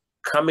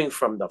 Coming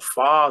from the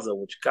father,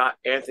 which got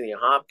Anthony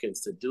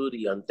Hopkins to do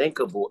the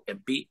unthinkable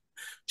and beat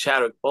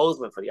Chadwick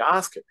Boseman for the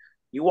Oscar.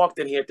 You walked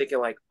in here thinking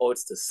like, oh,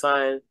 it's The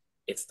Sun.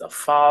 It's the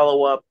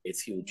follow-up.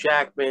 It's Hugh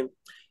Jackman.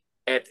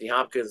 Anthony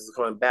Hopkins is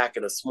coming back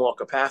in a small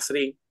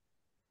capacity.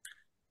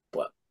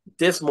 But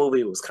this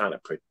movie was kind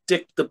of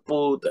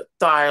predictable. The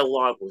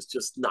dialogue was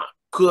just not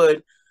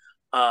good.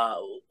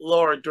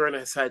 Laura Dern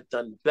has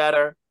done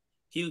better.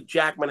 Hugh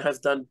Jackman has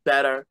done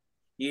better.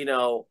 You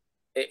know,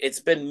 it's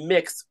been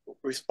mixed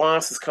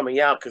responses coming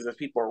out because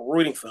people are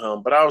rooting for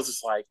him. But I was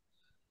just like,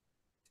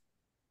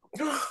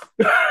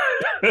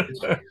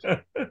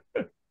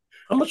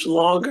 how much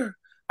longer?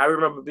 I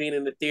remember being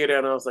in the theater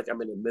and I was like,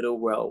 I'm in the middle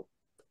row.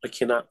 I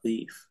cannot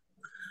leave.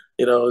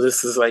 You know,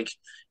 this is like,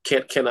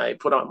 can I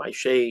put on my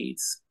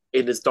shades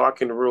in this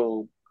darkened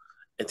room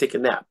and take a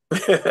nap.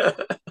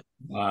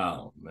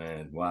 Wow,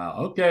 man. Wow.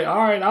 Okay. All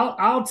right.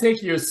 I'll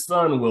take your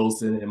son,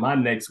 Wilson, in my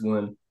next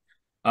one.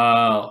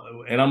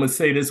 And I'm gonna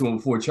say this one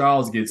before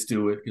Charles gets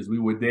to it because we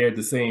were there at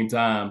the same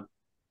time.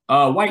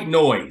 White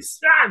Noise.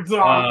 Ah,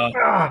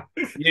 dog.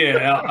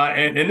 Yeah,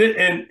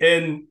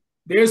 and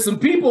there's some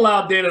people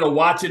out there that are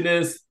watching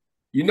this.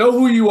 You know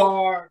who you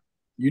are.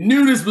 You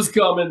knew this was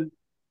coming.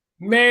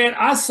 Man,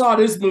 I saw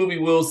this movie,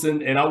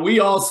 Wilson, and we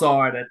all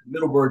saw it at the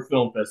Middleburg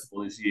Film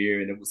Festival this year,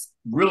 and it was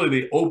really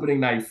the opening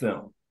night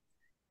film.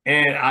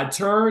 And I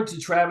turned to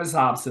Travis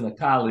Hobson, a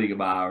colleague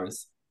of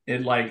ours,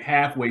 and like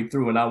halfway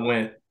through, and I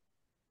went,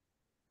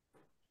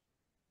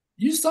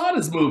 "You saw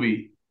this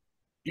movie.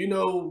 You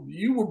know,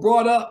 you were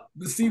brought up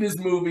to see this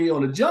movie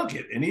on a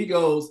junket." And he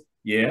goes,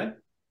 "Yeah."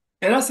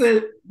 And I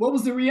said, "What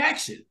was the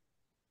reaction?"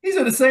 He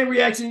said, "The same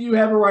reaction you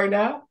having right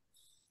now."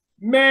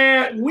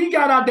 Man, we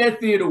got out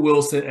that theater,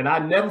 Wilson, and I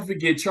never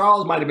forget,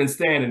 Charles might have been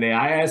standing there.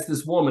 I asked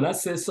this woman, I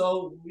said,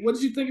 "So what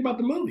did you think about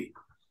the movie?"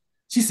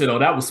 She said, "Oh,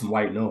 that was some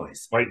white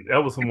noise."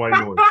 That was some white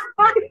noise.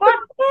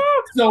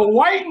 So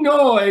white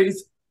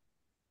noise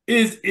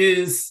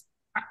is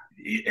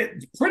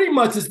pretty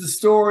much is the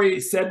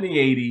story set in the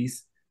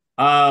 80s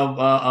of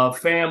a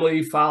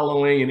family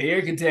following an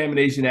air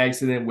contamination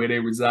accident where they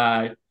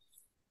reside.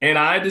 And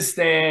I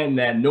understand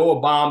that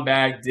Noah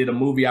Baumbach did a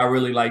movie I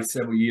really liked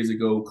several years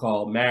ago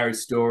called Marriage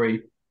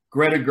Story.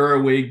 Greta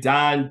Gerwig,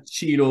 Don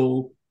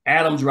Cheadle,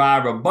 Adam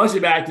Driver, a bunch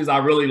of actors I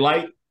really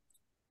like.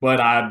 But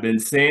I've been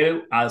saying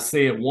it. I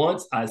say it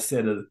once. I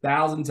said it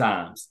 1,000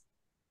 times.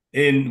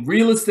 In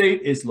real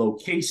estate, it's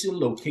location,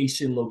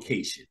 location,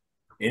 location.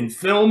 In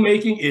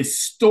filmmaking, it's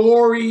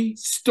story,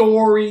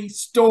 story,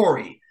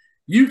 story.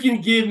 You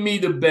can give me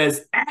the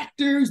best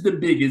actors, the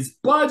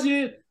biggest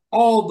budget,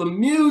 all the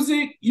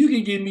music. You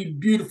can give me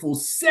beautiful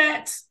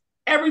sets.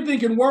 Everything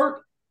can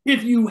work.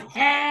 If you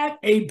have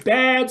a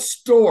bad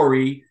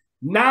story,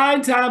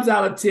 9 times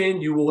out of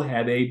 10, you will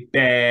have a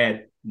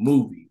bad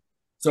movie.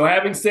 So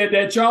having said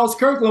that, Charles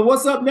Kirkland,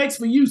 what's up next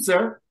for you,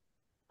 sir?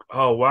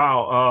 Oh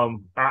wow!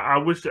 I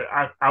wish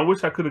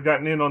I could have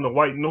gotten in on the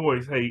white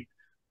noise hate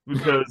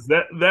because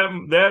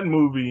that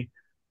movie,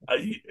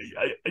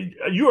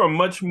 you are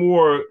much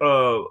more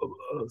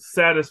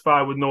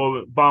satisfied with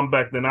Noah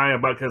Baumbach than I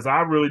am, because I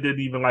really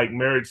didn't even like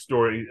Marriage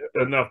Story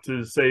enough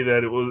to say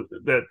that it was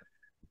that.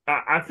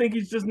 I think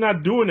he's just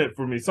not doing it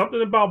for me.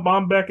 Something about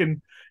Baumbach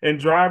and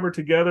Driver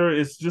together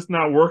is just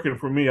not working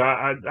for me.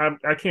 I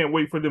can't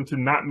wait for them to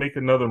not make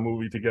another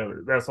movie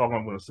together. That's all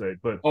I'm going to say.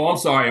 But I'm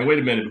sorry. And wait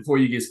a minute before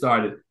you get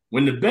started.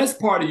 When the best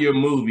part of your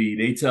movie,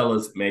 they tell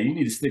us, man, you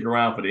need to stick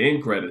around for the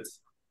end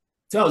credits.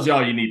 Tells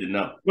y'all you need to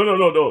know.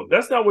 No.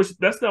 That's not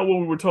what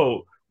we were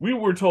told. We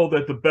were told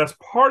that the best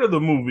part of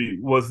the movie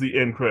was the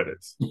end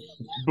credits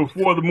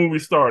before the movie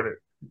started,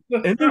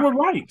 and they were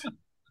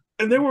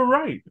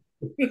right.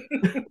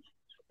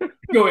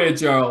 Go ahead,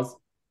 Charles.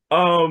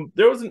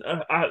 There was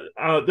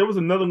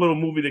another little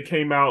movie that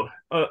came out.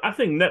 I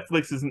think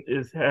Netflix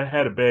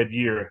had a bad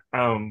year.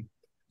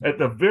 At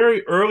the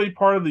very early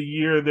part of the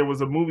year, there was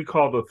a movie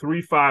called The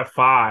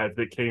 355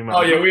 that came out.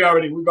 Oh yeah, we've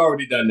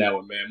already done that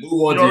one, man. Move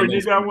on. You already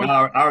did that one?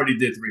 I already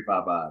did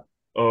 355.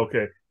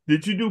 Okay.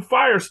 Did you do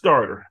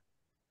Firestarter?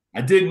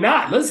 I did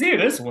not. Let's hear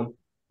this one.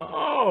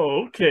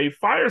 Oh, okay.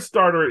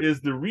 Firestarter is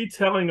the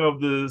retelling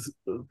of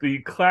the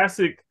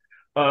classic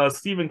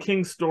Stephen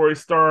King story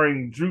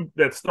starring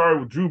starred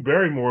with Drew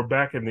Barrymore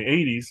back in the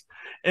 80s.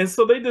 And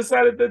so they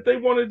decided that they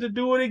wanted to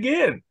do it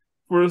again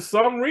for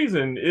some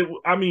reason.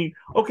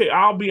 Okay,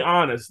 I'll be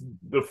honest.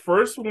 The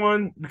first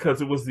one,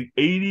 because it was the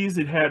 80s,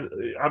 it had,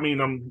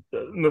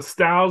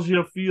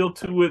 nostalgia feel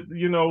to it,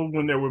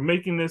 when they were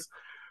making this.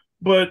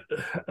 But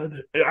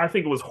I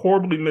think it was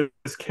horribly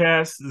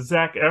miscast.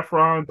 Zac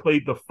Efron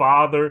played the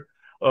father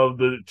of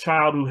the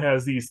child who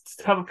has these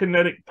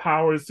telekinetic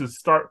powers to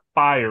start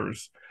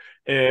fires.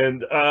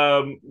 And,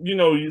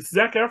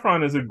 Zac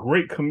Efron is a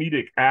great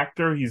comedic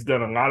actor. He's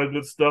done a lot of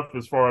good stuff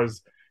as far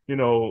as, in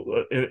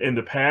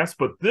the past.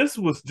 But this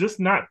was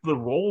just not the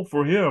role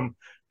for him,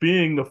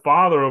 being the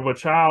father of a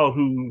child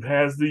who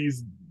has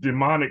these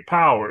demonic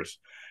powers.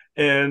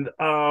 And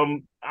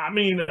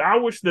I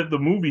wish that the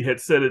movie had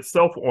set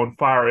itself on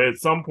fire at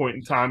some point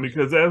in time,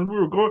 because as we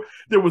were going,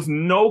 there was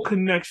no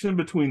connection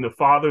between the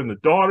father and the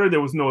daughter.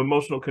 There was no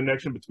emotional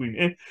connection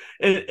between,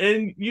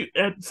 and you,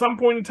 at some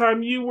point in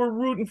time, you were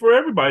rooting for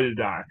everybody to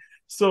die.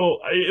 So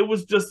it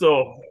was just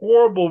a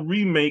horrible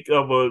remake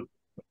of a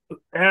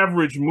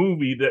average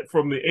movie that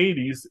from the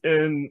 80s,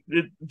 and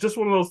it just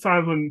one of those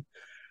times when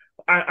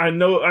I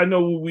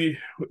know we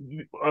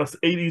us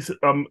 80s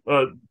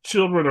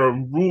children are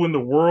ruling the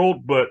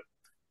world, but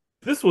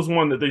this was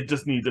one that they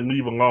just need to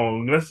leave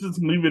alone. Let's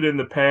just leave it in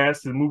the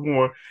past and move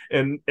on.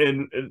 And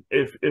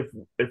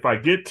if I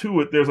get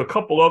to it, there's a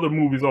couple other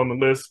movies on the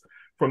list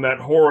from that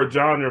horror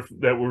genre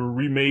that were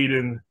remade,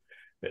 and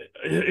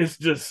it's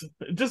just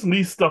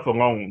leave stuff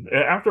alone.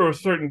 After a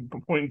certain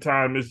point in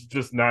time, it's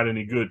just not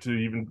any good to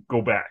even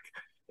go back.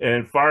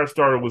 And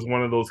Firestarter was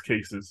one of those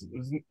cases.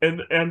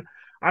 And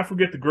I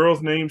forget the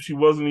girl's name. She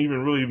wasn't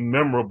even really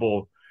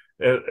memorable.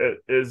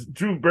 as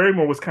Drew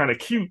Barrymore was kind of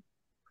cute,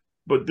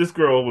 but this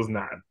girl was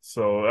not.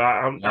 So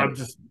I'm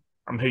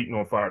hating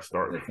on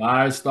Firestarter. The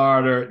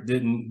Firestarter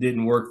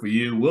didn't work for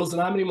you. Wilson,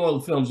 how many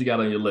more films you got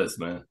on your list,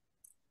 man?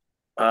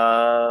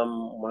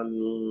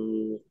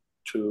 1,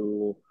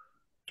 2,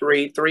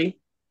 3.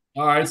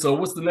 All right, so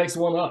what's the next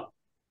one up?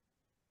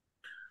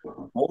 A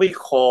movie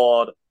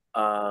called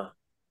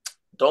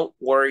Don't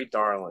Worry,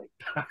 Darling.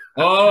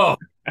 Oh,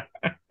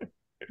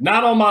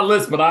 not on my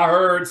list, but I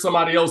heard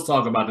somebody else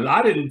talk about it.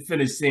 I didn't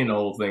finish seeing the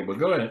whole thing, but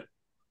go ahead.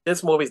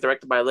 This movie is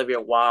directed by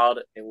Olivia Wilde,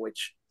 in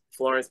which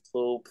Florence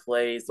Pugh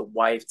plays the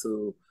wife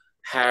to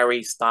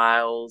Harry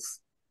Styles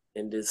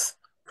in this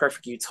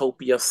perfect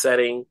utopia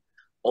setting,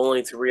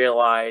 only to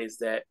realize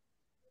that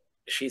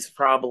she's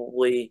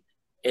probably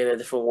in a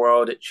different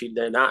world that she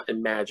did not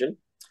imagine.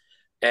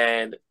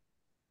 And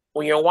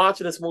when you're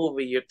watching this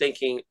movie, you're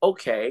thinking,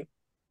 okay,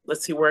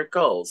 let's see where it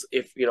goes.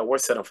 If we're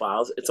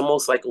cinephiles, it's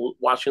almost like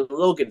watching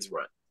Logan's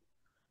Run,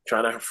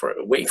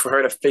 waiting for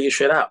her to figure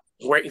shit out,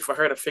 waiting for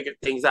her to figure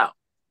things out.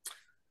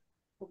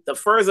 The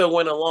further it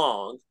went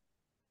along,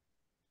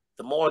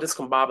 the more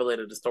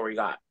discombobulated the story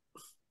got.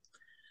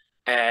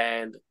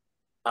 And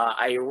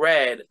I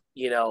read,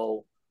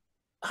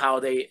 how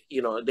they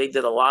did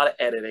a lot of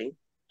editing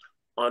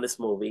on this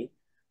movie.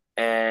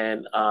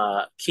 And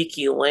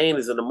Kiki Lane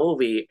is in the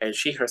movie, and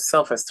she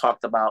herself has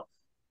talked about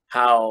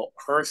how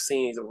her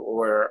scenes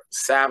were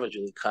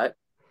savagely cut.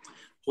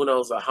 Who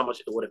knows how much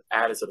it would have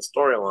added to the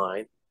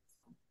storyline.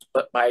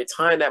 But by the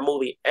time that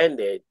movie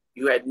ended,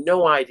 you had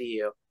no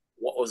idea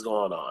what was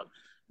going on.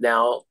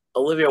 Now,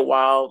 Olivia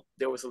Wilde,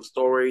 there were some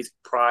stories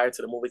prior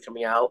to the movie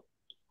coming out,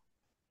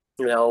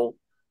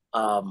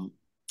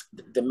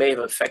 that may have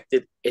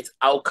affected its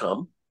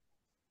outcome.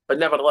 But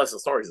nevertheless, the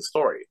story is a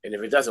story. And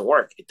if it doesn't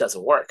work, it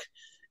doesn't work.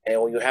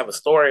 And when you have a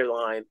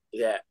storyline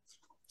that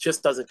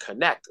just doesn't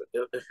connect,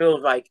 it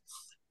feels like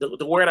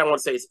the word I want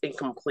to say is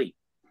incomplete.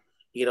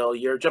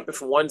 You're jumping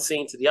from one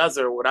scene to the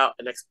other without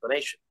an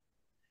explanation.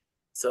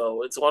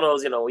 So it's one of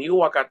those, when you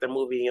walk out the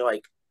movie and you're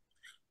like,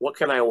 what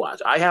can I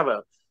watch? I have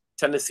a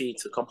tendency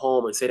to come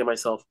home and say to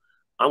myself,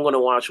 I'm going to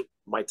watch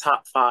my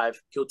top 5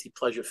 guilty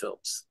pleasure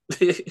films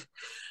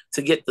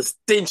to get the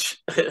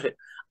stench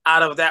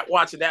out of that,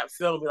 watching that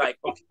film, be like,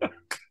 okay,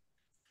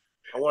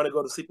 I want to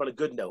go to sleep on a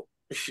good note.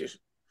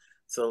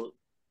 So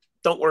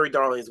Don't Worry,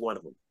 Darling is one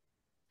of them.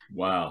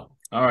 Wow.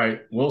 All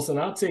right, Wilson,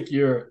 I'll take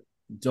your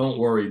Don't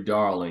Worry,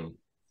 Darling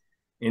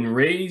and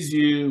raise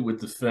you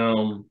with the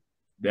film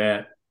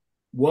that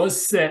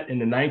was set in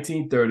the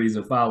 1930s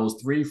and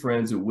follows 3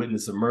 friends who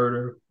witness a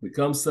murder,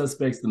 become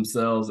suspects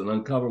themselves, and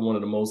uncover one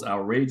of the most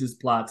outrageous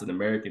plots in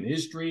American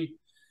history.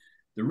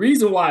 The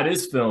reason why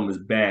this film is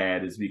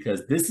bad is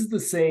because this is the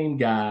same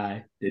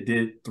guy that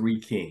did Three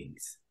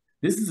Kings.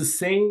 This is the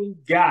same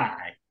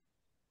guy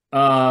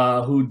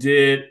who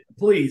did.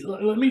 Please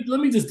let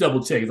me just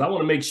double check, because I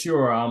want to make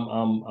sure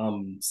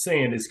I'm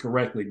saying this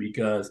correctly,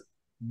 because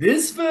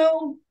this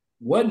film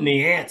wasn't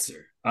the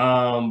answer.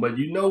 But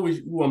you know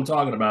who I'm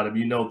talking about if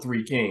you know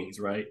Three Kings,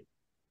 right?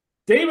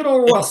 David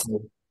O.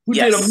 Russell, who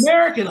did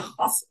American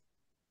Hustle.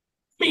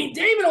 I mean,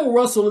 David O.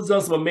 Russell has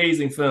done some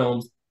amazing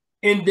films,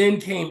 and then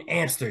came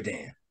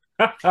Amsterdam.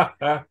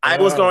 I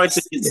was going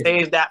to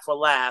save that for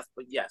last,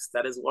 but yes,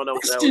 that is one of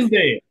Christian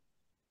Bale.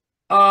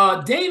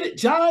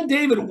 John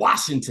David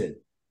Washington,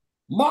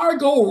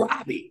 Margot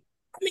Robbie.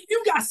 I mean,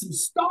 you got some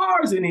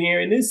stars in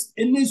here in this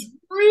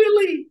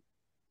really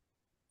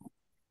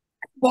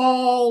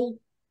ball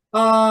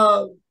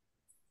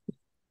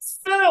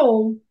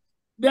film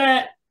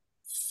that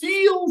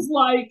feels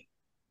like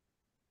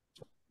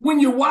when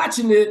you're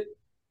watching it,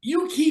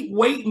 you keep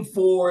waiting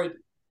for it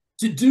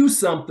to do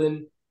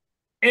something.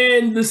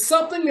 And the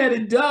something that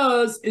it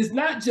does is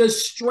not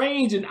just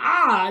strange and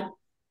odd,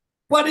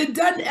 but it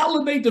doesn't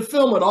elevate the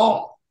film at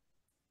all.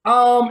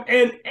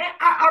 And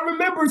I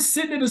remember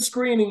sitting at a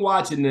screening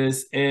watching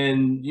this,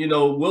 and,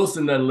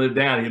 Wilson doesn't live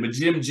down here, but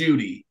Jim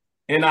Judy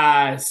and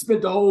I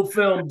spent the whole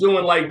film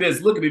doing like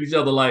this, looking at each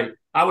other like,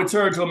 I would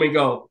turn to him and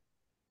go,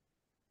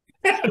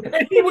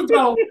 and he would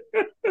go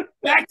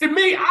back to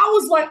me. I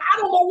was like, I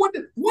don't know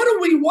what are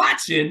we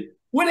watching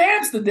with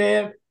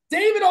Amsterdam?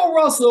 David O.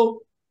 Russell.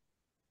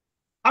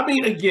 I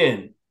mean,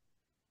 again,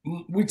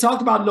 we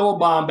talked about Noah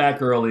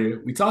Baumbach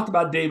earlier. We talked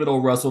about David O.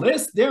 Russell.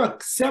 There are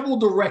several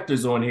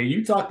directors on here.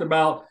 You talked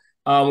about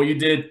when you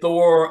did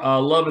Thor,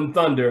 Love and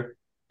Thunder.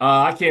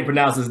 I can't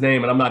pronounce his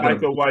name, and I'm not going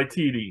to. Michael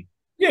Waititi.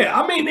 Yeah,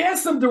 I mean,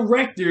 there's some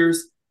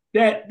directors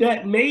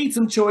that made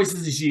some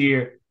choices this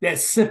year that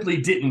simply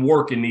didn't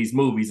work in these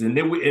movies. And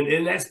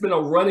and that's been a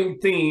running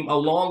theme,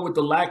 along with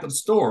the lack of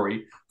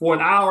story. For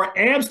an hour,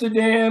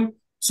 Amsterdam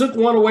took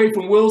one away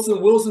from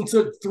Wilson. Wilson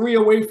took 3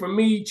 away from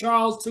me.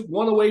 Charles took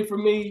 1 away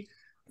from me.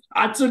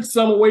 I took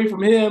some away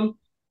from him.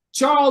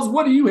 Charles,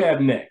 what do you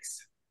have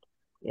next?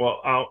 Well,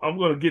 I'm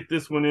going to get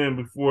this one in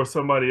before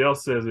somebody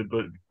else says it,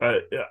 but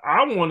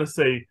I want to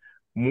say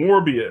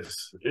Morbius.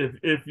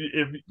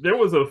 If there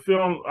was a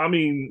film, I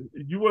mean,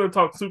 you want to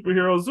talk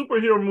superheroes?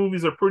 Superhero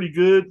movies are pretty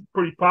good,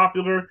 pretty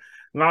popular.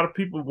 A lot of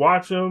people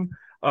watch them.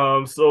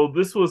 So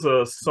this was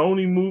a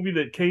Sony movie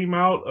that came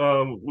out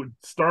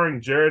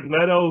starring Jared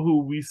Leto,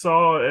 who we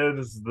saw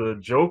as the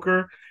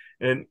Joker.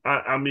 And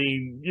I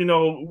mean, you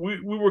know, we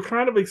were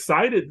kind of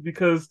excited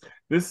because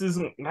this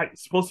isn't like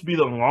supposed to be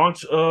the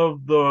launch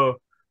of the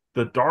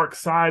dark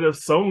side of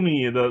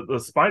Sony and the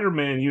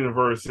Spider-Man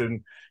universe.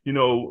 And, you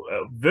know,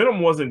 Venom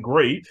wasn't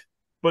great,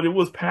 but it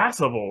was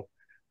passable.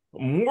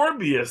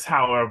 Morbius,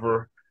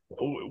 however,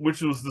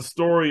 which was the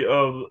story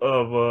of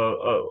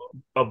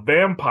a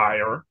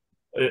vampire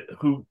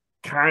who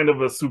kind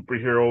of a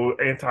superhero,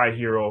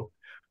 anti-hero.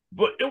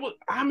 But it was,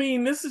 I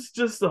mean, this is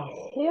just a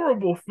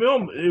horrible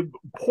film.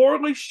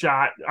 Poorly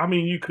shot. I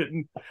mean, you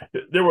couldn't,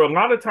 there were a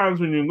lot of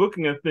times when you're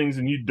looking at things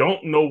and you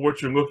don't know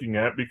what you're looking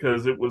at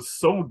because it was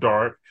so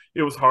dark.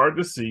 It was hard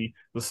to see.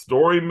 The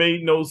story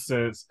made no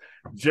sense.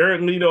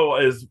 Jared Leto,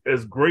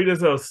 as great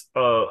as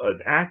an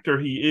actor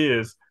he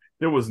is,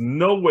 there was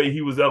no way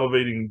he was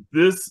elevating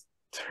this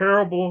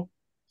terrible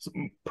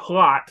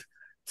plot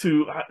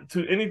to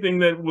anything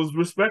that was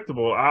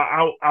respectable.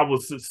 I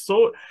was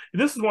so.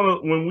 This is one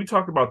of when we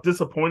talk about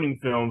disappointing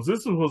films.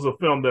 This was a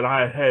film that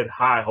I had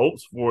high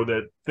hopes for,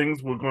 that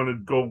things were going to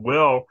go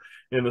well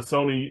in the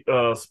Sony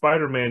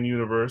Spider-Man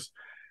universe,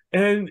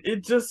 and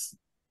it just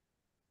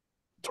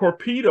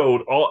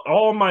torpedoed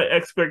all my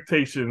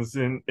expectations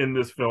in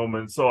this film.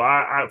 And so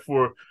I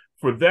for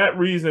that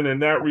reason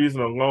and that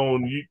reason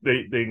alone,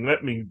 they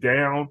let me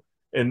down.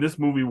 And this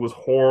movie was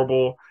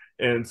horrible.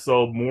 And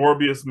so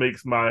Morbius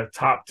makes my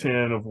top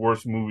 10 of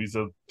worst movies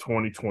of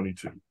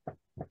 2022.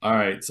 All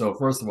right. So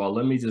first of all,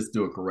 let me just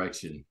do a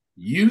correction.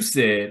 You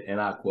said, and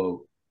I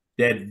quote,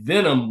 that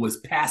Venom was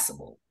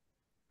passable.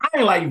 I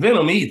ain't like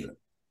Venom either.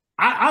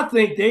 I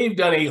think they've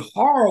done a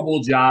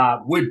horrible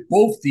job with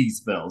both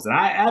these films. And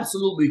I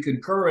absolutely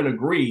concur and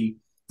agree.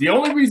 The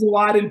only reason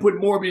why I didn't put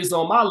Morbius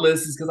on my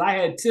list is because I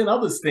had 10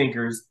 other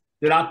stinkers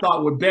that I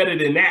thought were better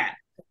than that.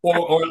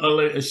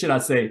 Or should I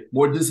say,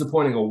 more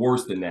disappointing or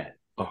worse than that.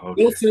 Oh,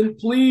 okay. Wilson,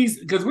 please,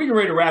 because we're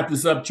ready to wrap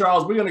this up.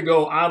 Charles, we're going to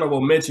go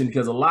honorable mention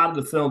because a lot of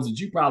the films that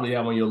you probably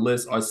have on your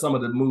list are some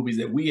of the movies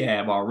that we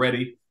have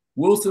already.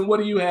 Wilson, what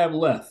do you have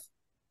left?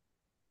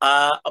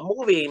 A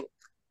movie, and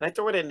I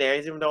throw it in there,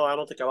 even though I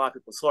don't think a lot of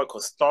people saw it,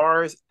 called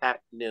Stars at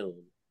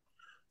Noon,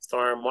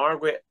 starring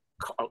Margaret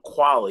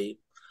Qualley,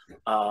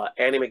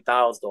 Annie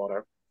McDowell's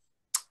daughter,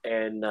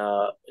 and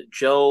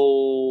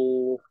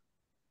Joe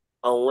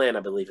Lynn,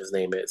 I believe his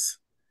name is.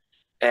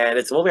 And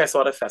it's a movie I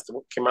saw at a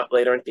festival, came out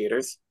later in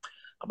theaters,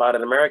 about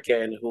an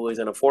American who is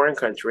in a foreign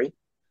country,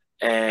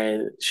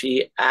 and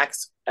she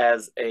acts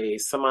as a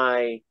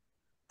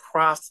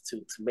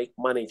semi-prostitute to make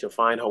money to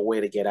find her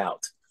way to get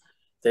out.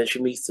 Then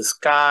she meets this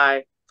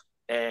guy,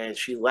 and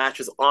she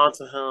latches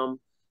onto him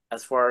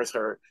as far as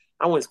her,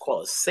 I wouldn't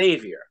call it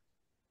savior,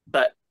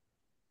 but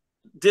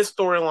this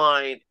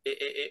storyline,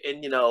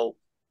 and you know,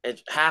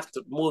 and half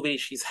the movie,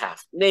 she's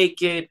half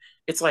naked.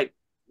 It's like,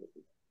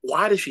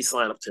 why did she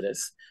sign up to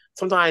this?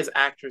 Sometimes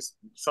actors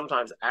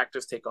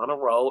take on a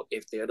role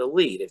if they're the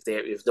lead,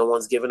 if no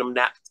one's giving them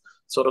that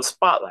sort of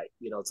spotlight,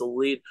 you know, to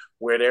lead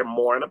where they're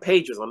more on the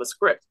pages on the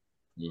script.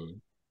 Mm.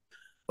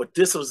 But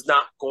this was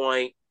not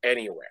going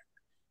anywhere.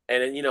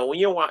 And then, you know, when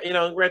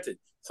granted,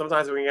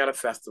 sometimes when you're at a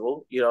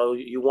festival, you know,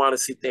 you want to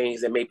see things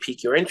that may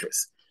pique your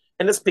interest.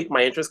 And this piqued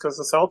my interest because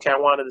I said, okay, I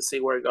wanted to see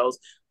where it goes.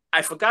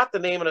 I forgot the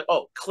name of it.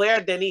 Oh, Claire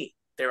Denis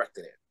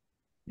directed it.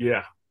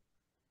 Yeah.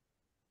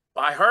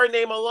 By her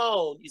name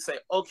alone, you say,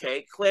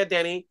 okay, Claire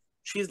Denis,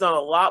 she's done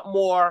a lot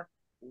more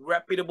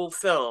reputable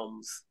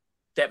films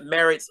that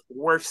merits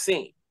worth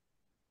seeing.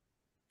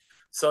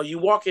 So you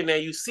walk in there,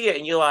 you see it,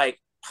 and you're like,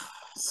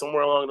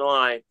 somewhere along the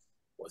line,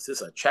 was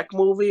this a Czech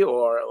movie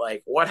or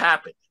like what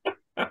happened?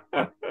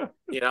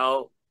 You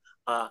know,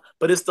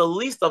 but it's the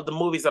least of the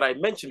movies that I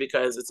mentioned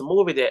because it's a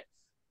movie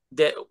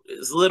that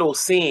is little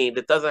seen,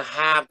 that doesn't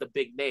have the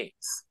big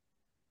names.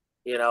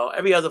 You know,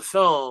 every other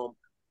film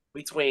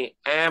between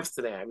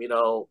Amsterdam, you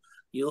know,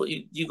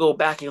 you go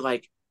back and you're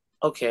like,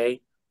 okay,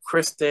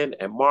 Kristen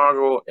and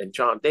Margot and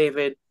John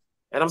David,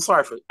 and I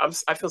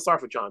feel sorry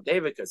for John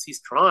David because he's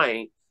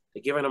trying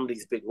to giving him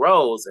these big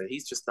roles and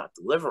he's just not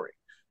delivering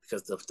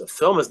because the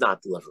film is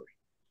not delivering.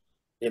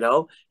 You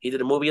know, he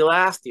did a movie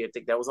last year, I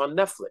think that was on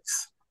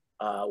Netflix,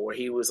 where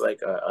he was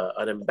like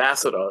an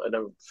ambassador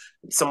in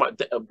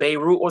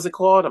Beirut, was it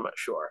called? I'm not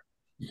sure.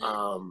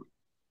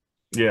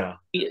 Yeah.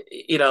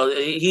 You know,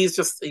 he's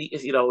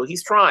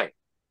trying.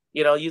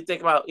 You know, you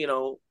think about, you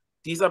know,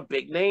 these are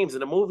big names in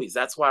the movies.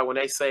 That's why when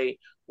they say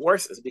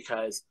worse is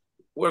because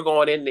we're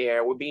going in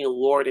there, we're being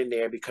lured in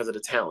there because of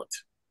the talent.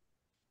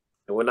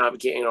 And we're not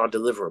getting our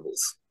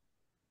deliverables.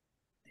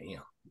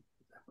 Damn.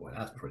 Boy,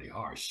 that's pretty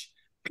harsh.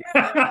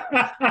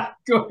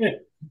 Go ahead.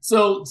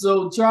 So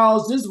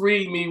Charles, just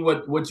read me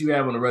what you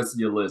have on the rest of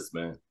your list,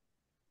 man.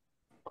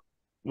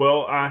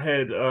 Well, I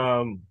had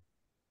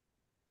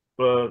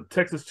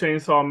Texas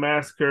Chainsaw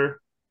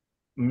Massacre,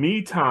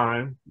 Me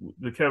Time,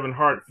 the Kevin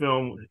Hart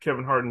film,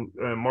 Kevin Hart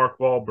and Mark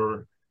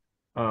Wahlberg,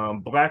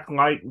 Black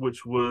Light,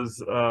 which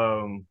was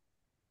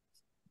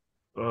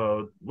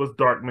what's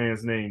Dark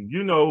Man's name?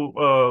 You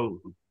know,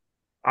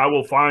 I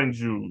will find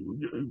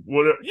you.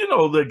 Whatever, you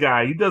know the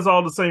guy. He does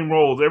all the same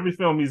roles. Every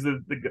film, he's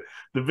the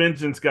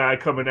vengeance guy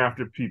coming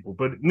after people.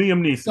 But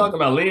Liam Neeson. Talking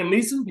about Liam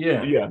Neeson?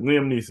 Yeah. Yeah,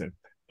 Liam Neeson.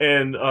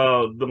 And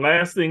the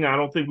last thing I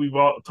don't think we've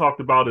all talked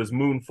about is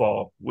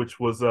Moonfall, which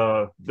was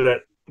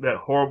that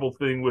horrible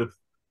thing with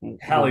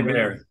Halle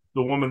Berry,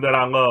 the woman that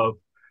I love.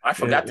 I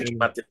forgot to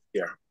about this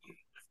year.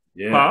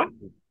 Yeah. Huh?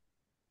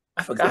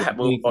 I forgot how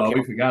Moonfall.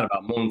 We forgot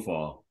about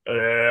Moonfall.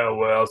 Yeah,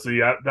 well,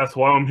 see, that's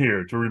why I'm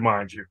here, to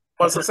remind you.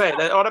 What's I'm saying?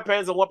 That all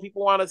depends on what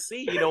people want to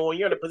see. You know, when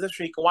you're in a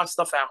position you can watch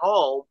stuff at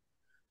home,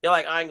 you're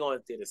like, I ain't going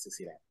to theaters to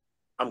see that.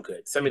 I'm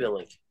good. Send me the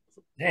link.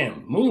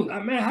 Damn,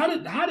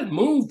 man, how did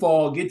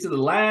Moonfall get to the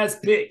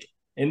last pick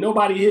and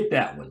nobody hit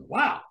that one?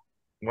 Wow.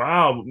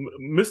 Wow,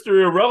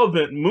 Mr.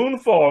 Irrelevant,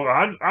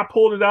 Moonfall. I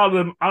pulled it out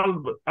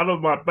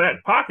of my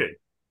back pocket.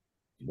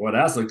 Well,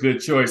 that's a good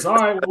choice. All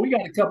right, well, we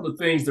got a couple of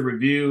things to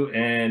review,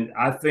 and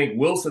I think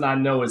Wilson, I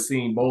know, has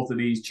seen both of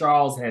these.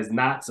 Charles has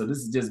not, so this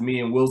is just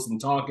me and Wilson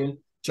talking.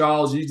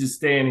 Charles, you just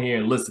stand here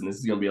and listen. This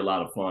is going to be a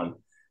lot of fun.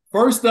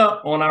 First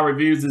up on our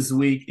reviews this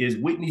week is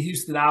Whitney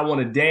Houston, I Want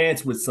to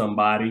Dance with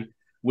Somebody,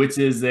 which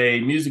is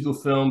a musical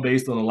film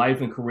based on the life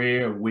and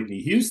career of Whitney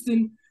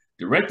Houston,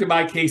 directed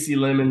by Casey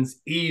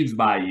Lemons, Eve's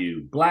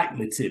Bayou, Black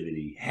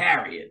Nativity,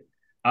 Harriet,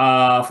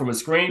 from a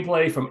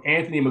screenplay from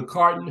Anthony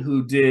McCartan,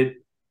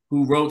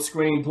 who wrote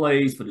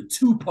screenplays for the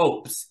Two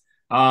Popes.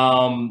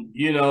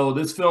 You know,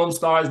 this film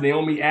stars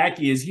Naomi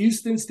Ackie as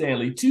Houston,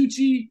 Stanley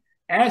Tucci,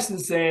 Ashton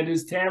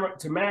Sanders,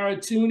 Tamara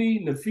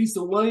Tooney,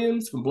 Nafisa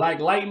Williams from Black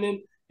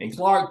Lightning, and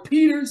Clark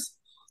Peters.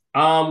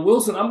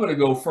 Wilson, I'm going to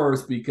go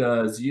first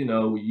because, you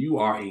know, you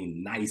are a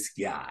nice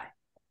guy.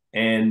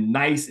 And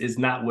nice is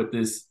not what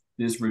this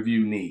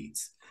review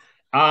needs.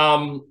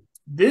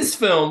 This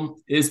film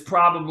is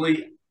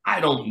probably, I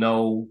don't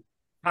know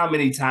how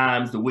many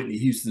times the Whitney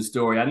Houston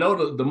story. I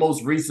know the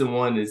most recent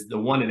one is the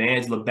one that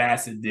Angela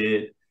Bassett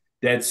did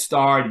that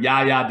starred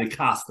Yaya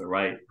DaCosta,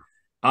 right?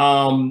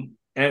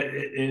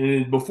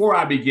 And before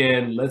I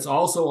begin, let's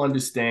also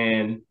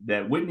understand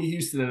that Whitney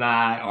Houston and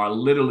I are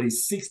literally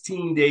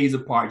 16 days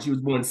apart. She was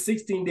born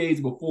 16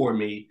 days before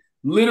me,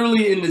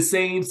 literally in the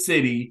same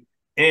city.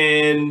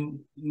 And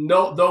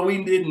though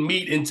we didn't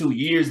meet until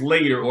years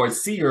later or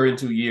see her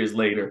until years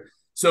later,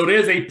 so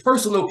there's a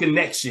personal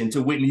connection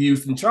to Whitney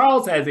Houston.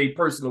 Charles has a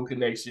personal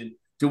connection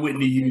to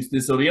Whitney Houston.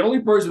 So the only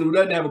person who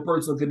doesn't have a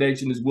personal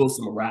connection is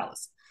Wilson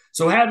Morales.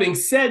 So having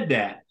said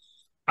that,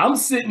 I'm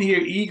sitting here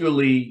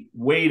eagerly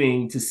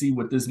waiting to see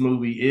what this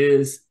movie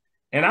is.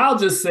 And I'll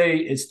just say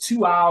it's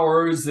 2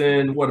 hours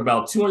and what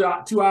about 2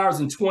 hours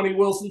and 20,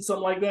 Wilson,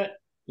 something like that?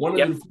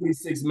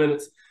 146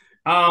 minutes.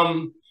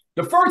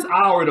 The first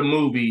hour of the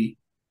movie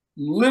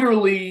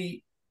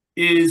literally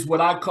is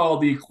what I call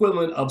the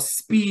equivalent of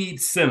speed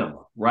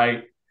cinema,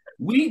 right?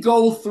 We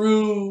go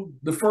through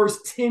the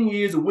first 10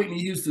 years of Whitney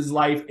Houston's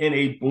life in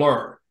a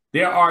blur.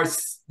 There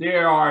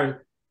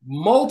are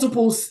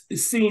multiple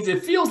scenes.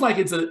 It feels like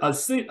it's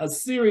a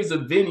series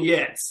of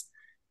vignettes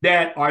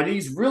that are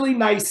these really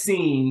nice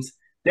scenes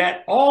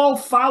that all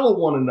follow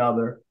one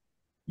another,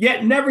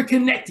 yet never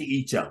connect to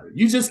each other.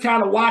 You just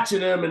kind of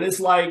watching them, and it's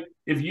like,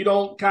 if you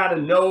don't kind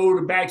of know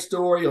the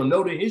backstory or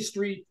know the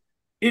history,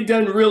 it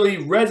doesn't really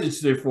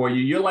register for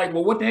you. You're like,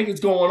 well, what the heck is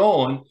going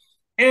on?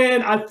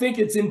 And I think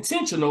it's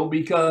intentional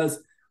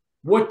because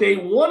what they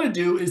want to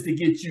do is to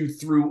get you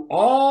through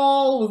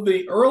all of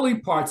the early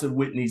parts of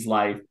Whitney's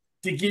life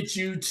to get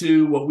you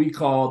to what we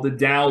call the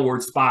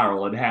downward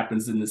spiral. It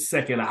happens in the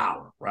second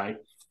hour, right?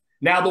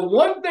 Now, the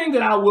one thing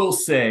that I will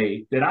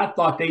say that I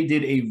thought they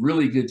did a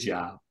really good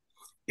job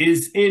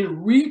is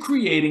in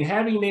recreating,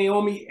 having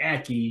Naomi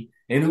Ackie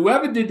and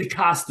whoever did the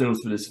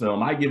costumes for this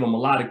film. I give them a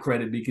lot of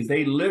credit because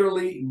they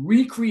literally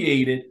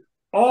recreated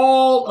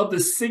all of the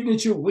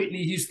signature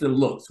Whitney Houston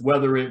looks,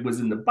 whether it was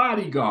in The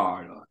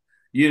Bodyguard or,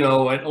 you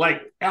know, and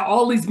like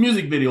all these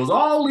music videos,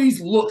 all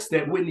these looks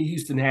that Whitney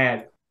Houston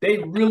had, they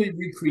really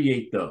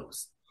recreate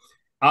those.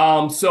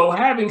 So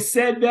having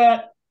said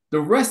that,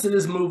 the rest of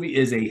this movie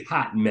is a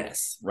hot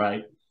mess,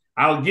 right?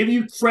 I'll give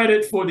you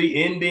credit for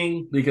the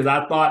ending because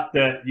I thought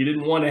that you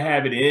didn't want to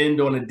have it end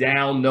on a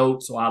down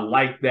note, so I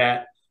like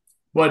that.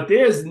 But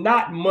there's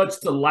not much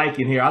to like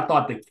in here. I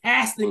thought the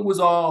casting was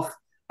off.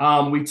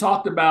 We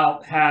talked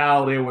about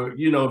how they were,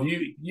 you know,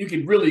 if you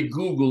could really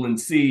Google and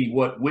see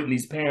what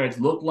Whitney's parents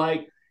looked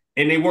like,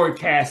 and they weren't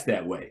cast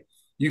that way.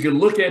 You can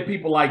look at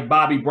people like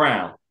Bobby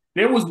Brown.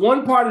 There was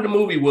one part of the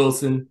movie,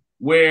 Wilson,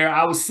 where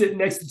I was sitting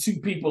next to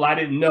two people I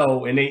didn't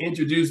know, and they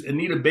introduced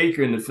Anita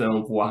Baker in the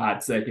film for a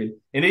hot second,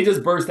 and they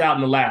just burst out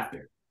into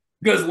laughter.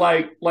 Because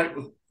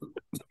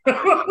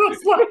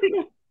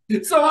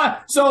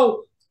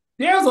so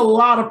there's a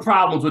lot of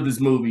problems with this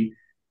movie.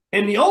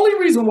 And the only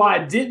reason why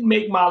it didn't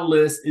make my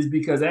list is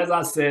because, as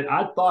I said,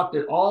 I thought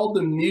that all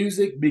the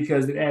music,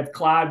 because it had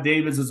Clive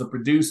Davis as a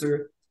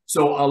producer,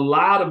 so a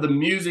lot of the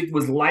music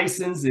was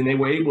licensed and they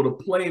were able to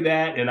play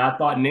that. And I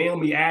thought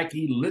Naomi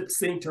Ackie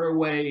lip-synced her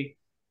way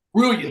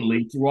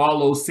brilliantly through all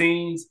those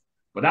scenes.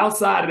 But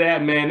outside of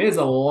that, man, there's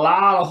a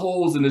lot of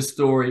holes in this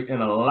story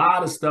and a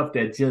lot of stuff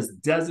that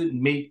just doesn't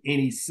make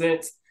any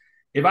sense.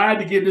 If I had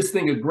to give this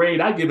thing a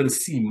grade, I'd give it a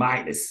C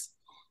minus.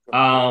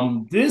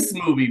 This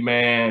movie,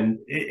 man,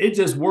 it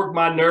just worked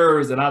my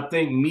nerves, and I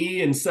think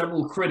me and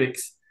several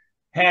critics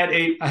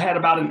I had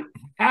about a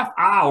half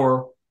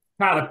hour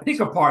kind of pick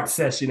apart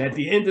session at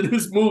the end of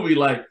this movie.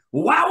 Like,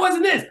 why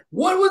wasn't this?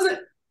 What was it?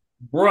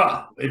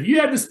 Bruh, if you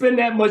had to spend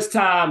that much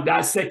time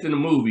dissecting a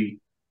movie,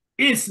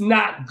 it's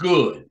not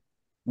good.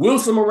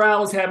 Wilson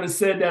Morales, having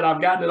said that,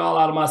 I've gotten it all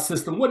out of my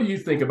system. What do you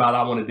think about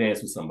I Want to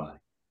Dance with Somebody?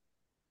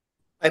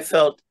 I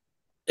felt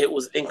it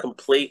was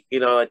incomplete.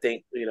 I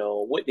think,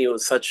 Whitney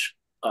was such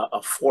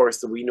a force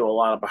that we knew a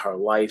lot about her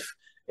life.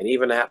 And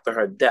even after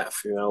her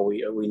death,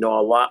 we know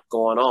a lot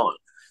going on.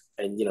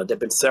 And, there have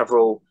been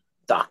several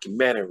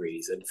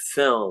documentaries and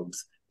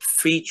films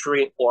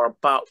featuring or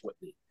about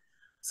Whitney.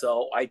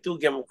 So I do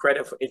give them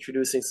credit for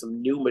introducing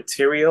some new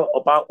material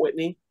about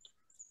Whitney.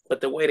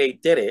 But the way they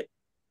did it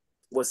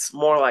was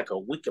more like a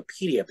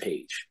Wikipedia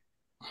page.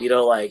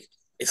 Like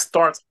it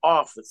starts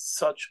off with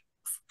such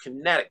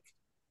kinetic.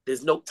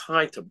 There's no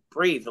time to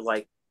breathe.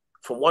 Like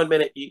for 1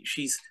 minute,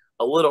 she's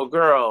a little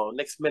girl.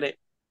 Next minute,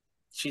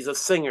 she's a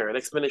singer.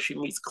 Next minute, she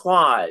meets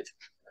Clyde.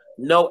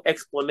 No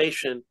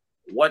explanation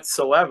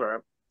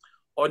whatsoever,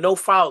 or no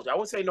follow through. I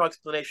would say no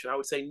explanation. I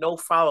would say no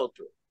follow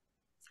through.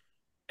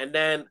 And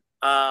then,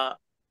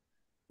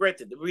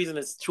 granted, the reason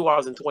it's 2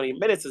 hours and 20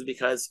 minutes is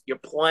because you're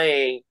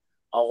playing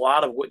a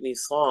lot of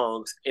Whitney's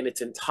songs in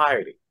its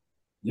entirety.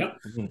 Yep.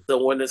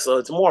 So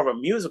it's more of a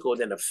musical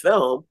than a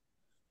film,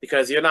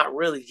 because you're not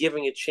really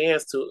giving a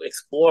chance to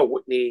explore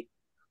Whitney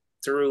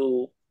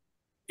through,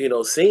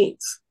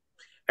 scenes.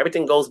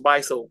 Everything goes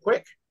by so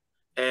quick.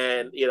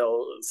 And,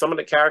 some of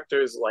the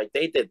characters, like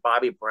they did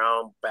Bobby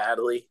Brown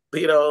badly,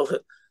 they did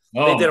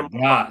him.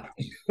 God.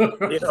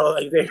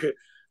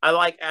 I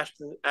like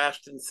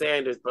Ashton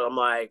Sanders, but I'm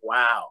like,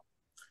 wow.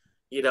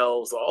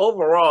 So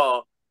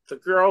overall, the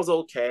girl's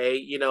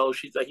okay.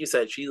 She's, like you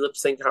said, she lip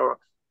synced her.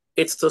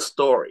 It's the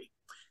story.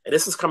 And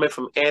this is coming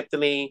from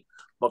Anthony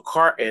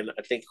McCartan,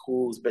 I think,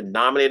 who's been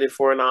nominated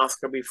for an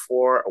Oscar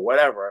before or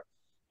whatever.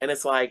 And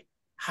it's like,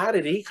 how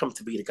did he come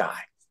to be the guy?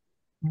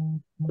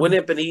 Wouldn't it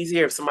have been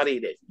easier if somebody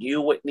that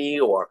knew Whitney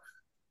or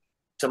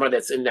somebody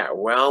that's in that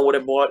realm would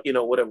have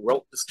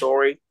wrote the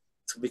story,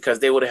 because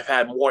they would have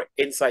had more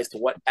insights to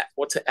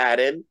what to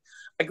add in.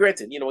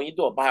 Granted, when you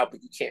do a biopic,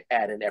 you can't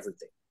add in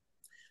everything.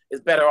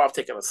 It's better off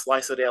taking a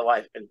slice of their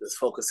life and just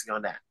focusing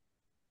on that.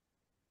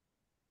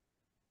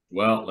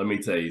 Well, let me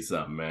tell you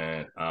something,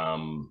 man.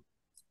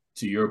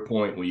 To your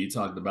point, when you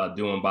talked about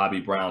doing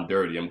Bobby Brown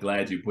dirty, I'm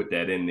glad you put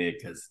that in there,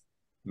 because,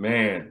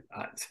 man,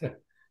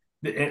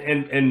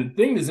 and the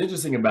thing that's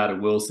interesting about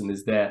it, Wilson,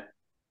 is that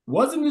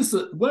wasn't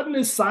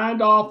this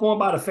signed off on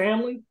by the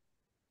family?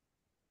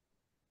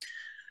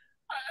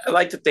 I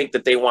like to think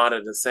that they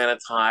wanted to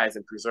sanitize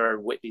and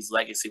preserve Whitney's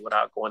legacy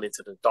without going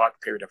into the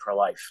dark period of her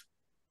life.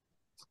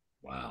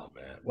 Wow,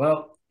 man.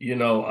 Well,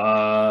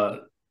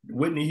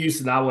 Whitney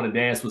Houston, I Want to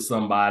Dance with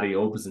Somebody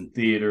opens in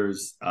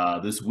theaters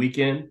this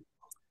weekend.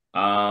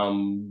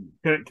 Can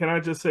I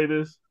just say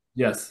this?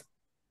 Yes.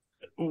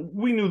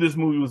 We knew this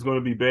movie was going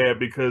to be bad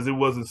because it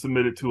wasn't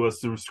submitted to us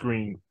through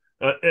screen.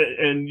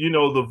 And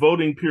the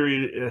voting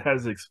period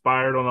has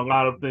expired on a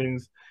lot of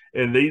things,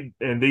 and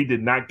they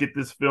did not get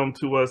this film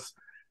to us.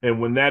 And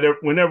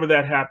whenever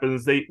that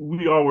happens,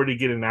 we already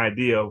get an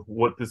idea of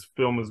what this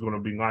film is going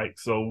to be like.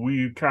 So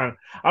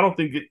I don't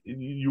think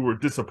you were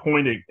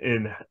disappointed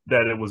in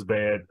that it was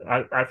bad.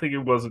 I think it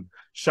wasn't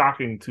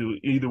shocking to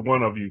either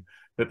one of you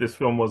that this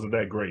film wasn't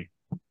that great.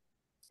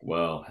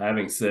 Well,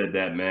 having said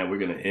that, man, we're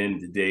going to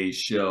end today's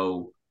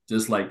show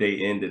just like they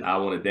ended I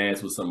Want to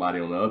Dance with Somebody,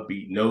 on an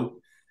upbeat note.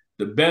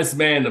 The Best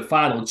Man, the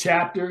final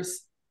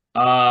chapters,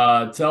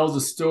 tells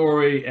a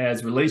story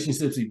as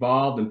relationships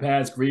evolve and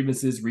past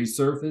grievances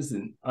resurface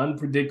in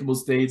unpredictable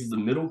stages of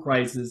middle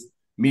crisis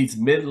meets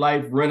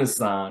midlife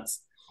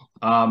renaissance.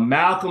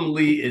 Malcolm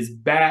Lee is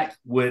back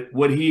with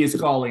what he is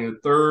calling a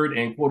third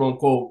and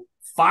quote-unquote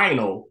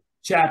final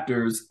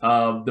chapters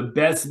of the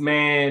Best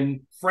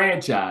Man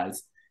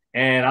franchise.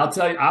 And I'll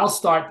tell you, I'll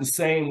start the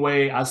same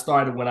way I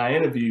started when I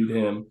interviewed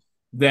him,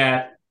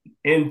 that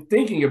in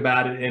thinking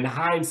about it in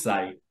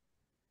hindsight,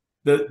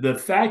 the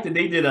fact that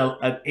they did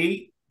an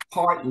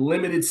 8-part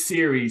limited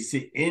series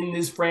to end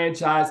this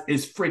franchise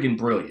is friggin'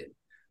 brilliant,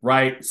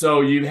 right?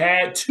 So you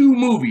had 2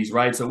 movies,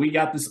 right? So we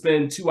got to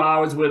spend 2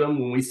 hours with him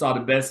when we saw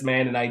The Best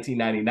Man in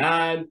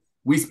 1999.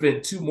 We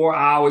spent 2 more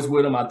hours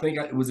with him. I think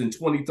it was in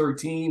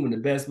 2013 when The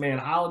Best Man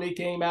Holiday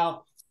came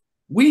out.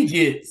 We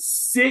get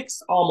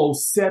 6,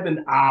 almost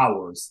 7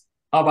 hours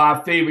of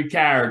our favorite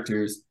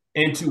characters,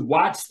 and to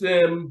watch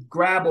them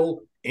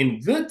grapple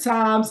in good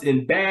times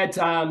and bad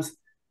times.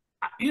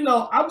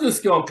 I'm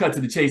just going to cut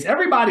to the chase.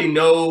 Everybody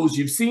knows,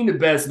 you've seen The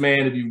Best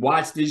Man. If you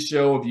watch this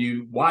show, if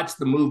you watch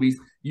the movies,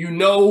 you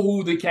know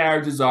who the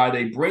characters are.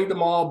 They bring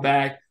them all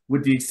back,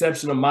 with the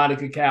exception of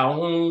Monica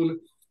Calhoun,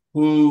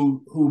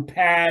 who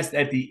passed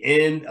at the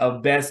end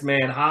of Best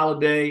Man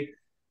Holiday.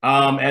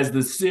 As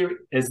the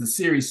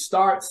series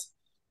starts,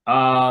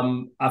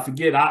 I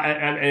forget.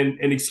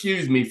 And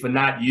excuse me for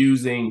not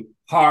using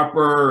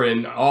Harper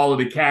and all of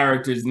the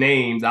characters'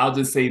 names. I'll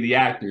just say the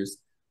actors.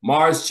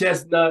 Mars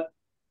Chestnut,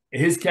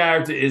 his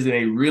character is in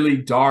a really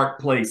dark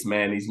place,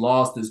 man. He's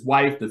lost his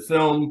wife. The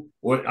film,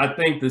 or I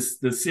think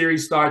the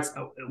series starts.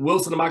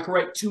 Wilson, am I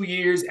correct? 2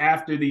 years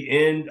after the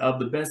end of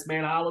the Best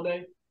Man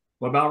holiday.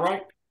 What about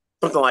right?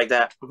 Something like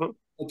that. Mm-hmm.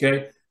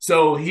 Okay.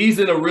 So he's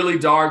in a really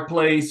dark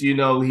place.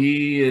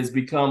 He has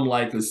become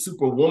like a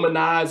super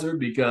womanizer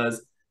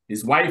because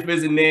his wife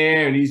isn't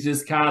there and he's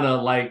just kind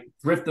of like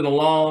drifting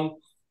along.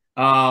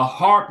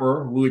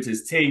 Harper, which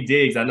is Taye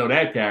Diggs, I know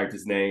that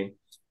character's name.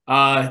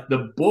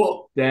 The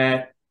book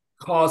that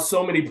caused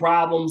so many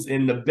problems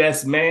in The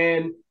Best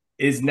Man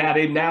is now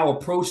they've now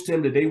approached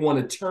him that they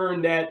want to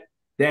turn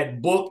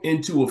that book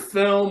into a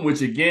film,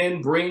 which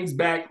again brings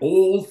back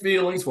old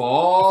feelings for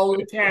all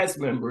the cast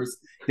members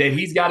that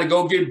he's got to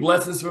go get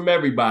blessings from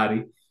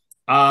everybody.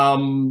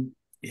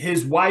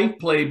 His wife,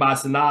 played by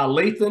Sanaa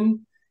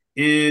Lathan,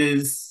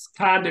 is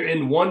kind of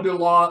in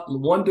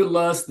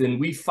wanderlust, and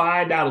we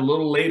find out a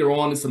little later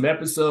on in some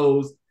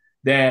episodes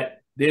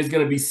that there's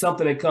going to be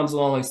something that comes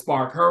along and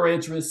spark her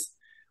interest.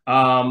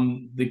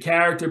 The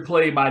character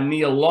played by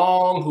Nia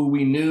Long, who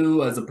we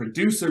knew as a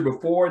producer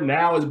before,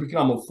 now has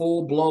become a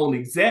full-blown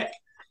exec,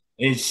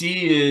 and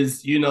she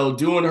is,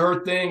 doing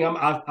her thing.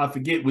 I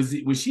forget, was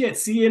she at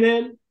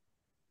CNN?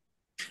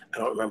 I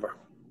don't remember.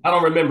 I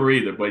don't remember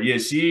either, but yeah,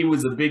 she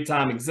was a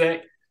big-time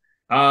exec.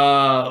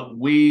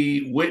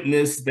 We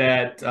witnessed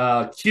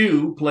that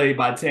Q, played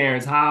by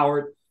Terrence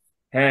Howard,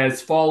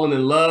 has fallen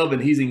in love,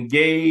 and he's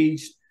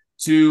engaged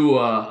to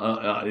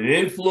an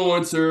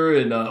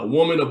influencer and a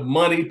woman of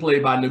money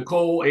played by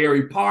Nicole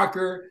Ari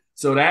Parker.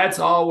 So that's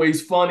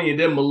always funny. And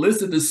then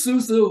Melissa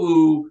D'Souza,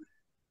 who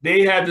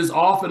they have this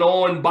off and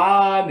on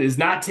bond, is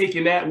not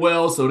taking that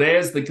well. So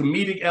there's the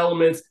comedic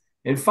elements.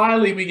 And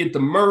finally, we get the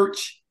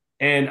Merch,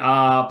 and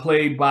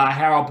played by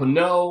Harold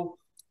Pinot.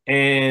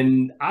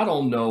 And I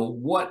don't know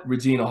what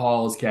Regina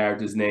Hall's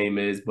character's name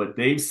is, but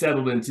they've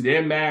settled into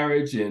their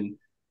marriage and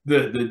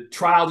the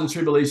trials and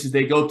tribulations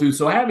they go through.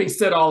 So having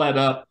set all that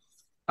up,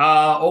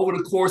 over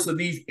the course of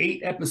these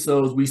 8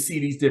 episodes, we see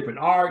these different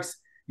arcs.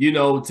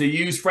 To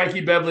use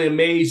Frankie Beverly and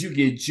Mays, you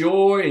get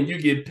joy and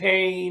you get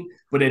pain.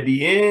 But at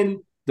the end,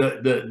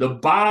 the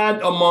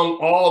bond among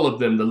all of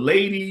them, the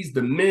ladies,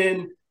 the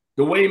men,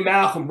 the way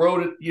Malcolm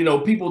wrote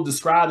it, people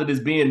describe it as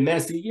being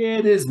messy. Yeah,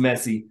 it is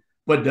messy.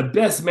 But The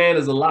Best Man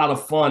is a lot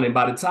of fun. And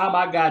by the time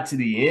I got to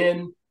the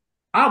end,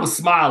 I was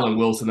smiling,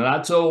 Wilson. And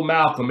I told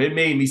Malcolm, it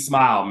made me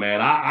smile, man.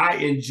 I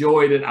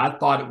enjoyed it. I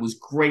thought it was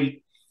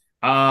great.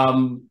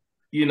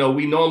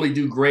 We normally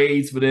do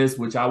grades for this,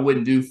 which I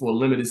wouldn't do for a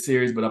limited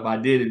series, but if I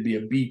did, it'd be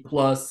a B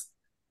plus,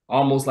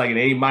 almost like an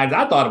A minus.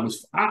 I thought it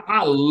was,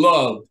 I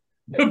loved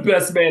The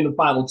Best Man in the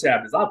final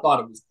chapters. I thought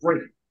it was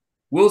great.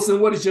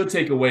 Wilson, what is your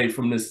takeaway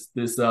from this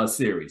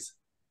series?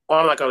 Well,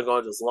 I'm not going to go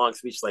into this long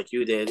speech like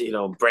you did,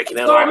 breaking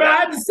down. Sorry, man, I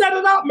had to set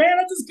it up, man.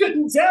 I just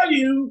couldn't tell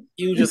you.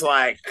 You just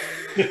like.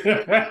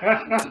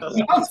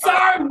 I'm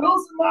sorry,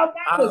 Wilson. I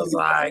was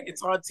like,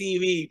 it's on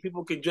TV.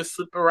 People can just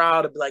flip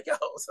around and be like,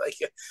 it's like,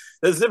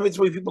 there's a difference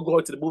between people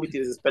going to the movie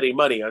theaters and spending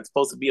money. I'm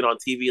supposed to be on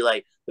TV,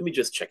 like, let me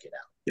just check it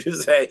out. You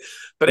say,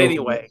 but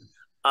anyway,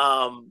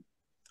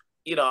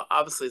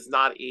 obviously it's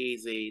not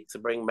easy to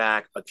bring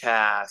back a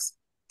cast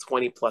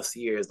 20 plus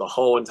years, the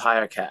whole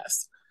entire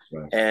cast.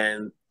 Right.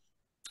 And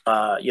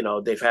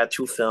they've had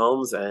 2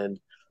 films and,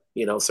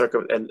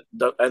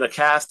 and a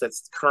cast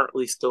that's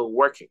currently still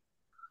working,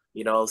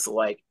 so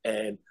like,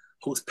 and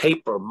whose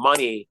paper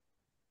money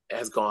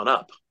has gone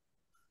up,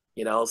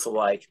 so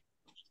like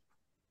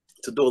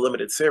to do a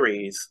limited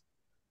series,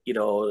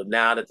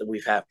 now that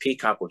we've had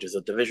Peacock, which is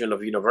a division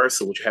of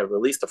Universal, which have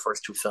released the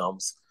first 2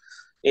 films,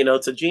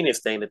 it's a genius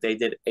thing that they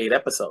did 8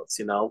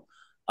 episodes,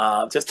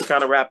 just to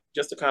kind of wrap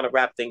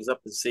things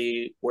up and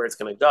see where it's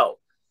going to go.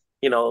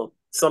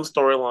 Some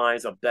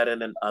storylines are better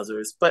than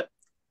others, but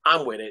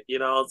I'm with it.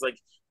 It's like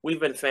we've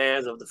been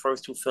fans of the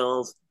first 2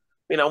 films.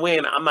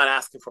 I'm not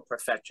asking for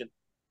perfection.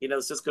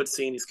 It's just good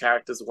seeing these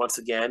characters once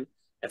again.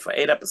 And for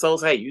 8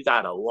 episodes, hey, you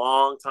got a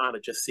long time to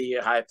just see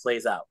how it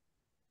plays out.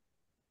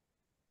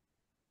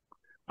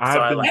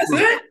 That's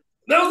it?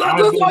 That's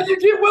all you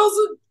get,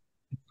 Wilson?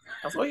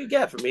 That's all you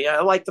get from me.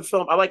 I like the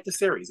film. I like the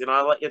series.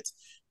 I like it's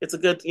a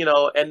good,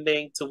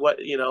 ending to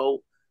what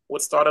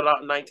started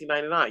out in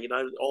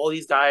 1999. All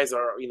these guys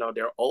are,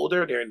 they're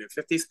older, they're in their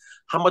 50s.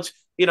 How much,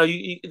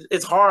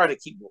 it's hard to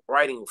keep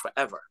writing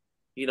forever,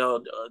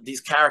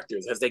 these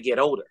characters as they get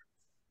older.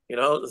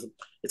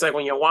 It's like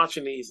when you're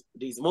watching these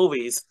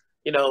movies,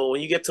 when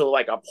you get to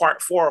like a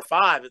part 4 or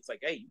 5, it's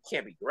like, hey, you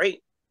can't be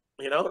great.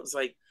 It's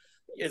like,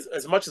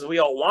 as much as we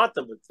all want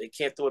them, but they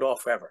can't do it all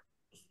forever.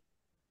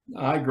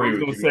 I agree. I was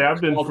going to say, I've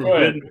been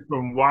forbidden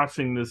from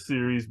watching this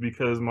series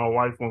because my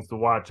wife wants to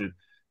watch it.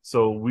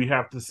 So I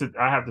have to sit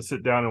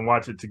down and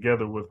watch it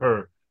together with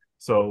her.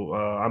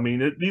 So,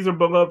 these are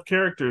beloved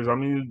characters.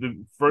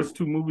 The first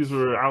 2 movies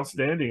were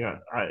outstanding.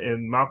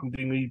 And Malcolm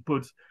D. Lee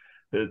puts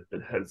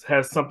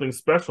has something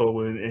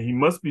special, and he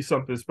must be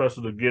something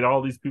special to get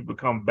all these people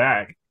to come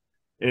back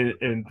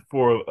and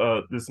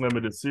for this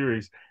limited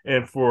series,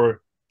 and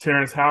for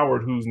Terrence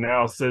Howard, who's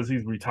now says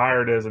he's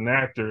retired as an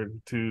actor,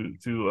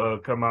 to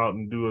come out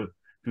and do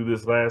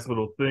this last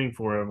little thing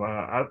for him.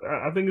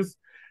 I think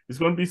it's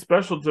going to be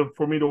special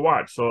for me to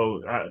watch.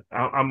 So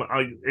I'm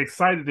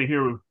excited to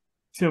hear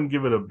Tim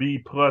give it a B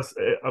plus,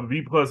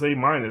 A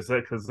minus,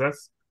 because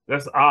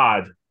that's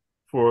odd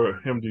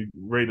for him to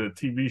rate a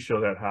TV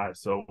show that high.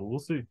 So we'll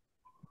see.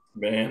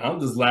 Man, I'm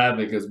just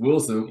laughing because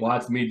Wilson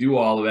watched me do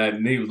all of that,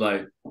 and he was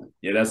like,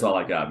 "Yeah, that's all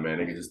I got, man.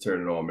 They can just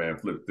turn it on, man.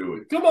 Flip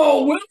through it. Come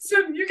on,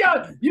 Wilson, you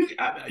got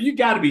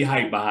to be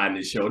hyped behind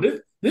this show.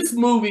 This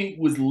movie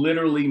was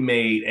literally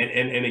made,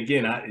 and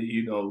again,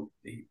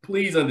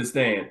 please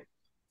understand.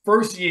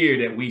 First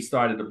year that we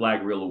started the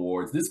Black Reel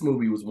Awards, this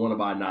movie was one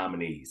of our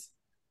nominees.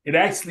 It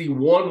actually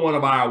won one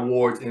of our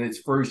awards in its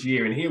first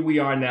year, and here we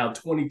are now,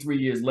 23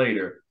 years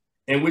later,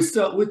 and we're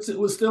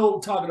still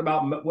talking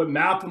about what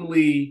Malcolm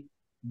Lee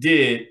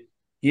did.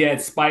 He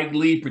had Spike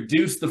Lee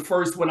produce the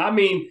first one. I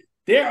mean,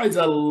 there is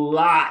a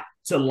lot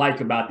to like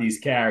about these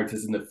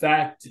characters, and the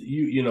fact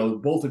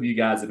both of you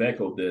guys have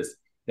echoed this,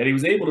 that he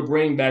was able to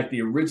bring back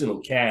the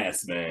original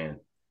cast, man,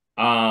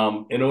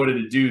 in order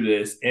to do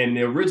this. And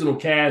the original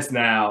cast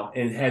now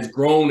and has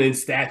grown in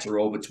stature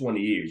over 20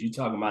 years. You're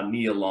talking about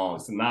Nia Long,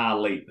 Sanaa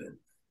Lathan,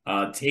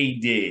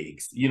 Taye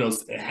Diggs,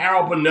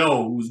 Harold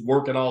Pano, who's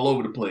working all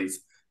over the place.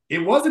 It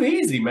wasn't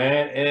easy,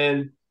 man.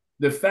 And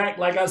the fact,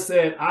 like I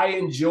said, I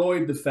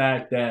enjoyed the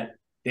fact that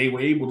they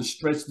were able to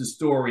stretch the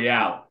story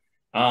out.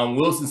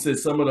 Wilson said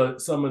some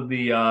of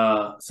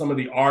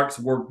the arcs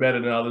work better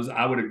than others.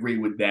 I would agree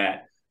with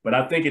that. But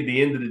I think at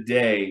the end of the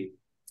day,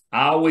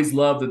 I always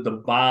loved the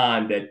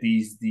bond that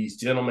these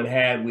gentlemen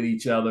had with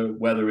each other,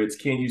 whether it's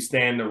Can You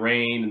Stand the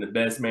Rain and The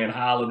Best Man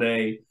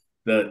Holiday,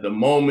 the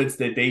moments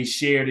that they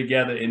share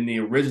together in the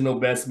original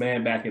Best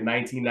Man back in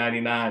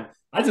 1999.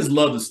 I just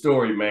love the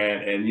story,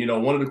 man.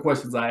 And, one of the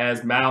questions I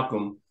asked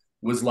Malcolm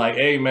was like,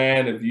 hey,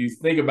 man, if you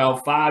think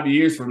about 5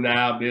 years from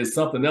now, there's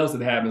something else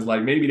that happens,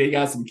 like maybe they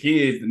got some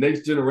kids, the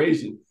next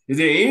generation. Is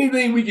there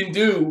anything we can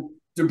do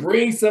to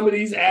bring some of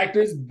these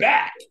actors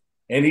back?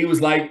 And he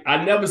was like,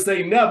 I never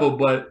say never,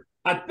 but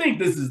I think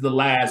this is the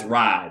last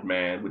ride,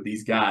 man, with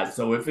these guys.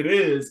 So if it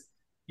is,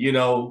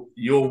 you'll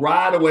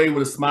ride away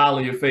with a smile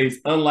on your face,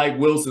 unlike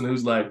Wilson,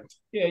 who's like,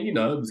 yeah,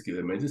 it was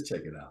good, man. Just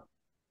check it out.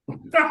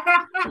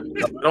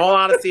 In all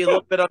honesty, a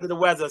little bit under the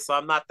weather, so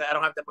I don't have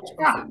that much.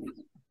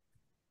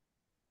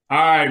 All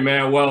right,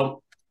 man.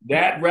 Well,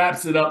 that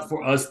wraps it up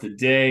for us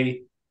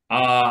today.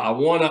 I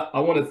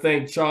wanna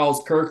thank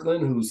Charles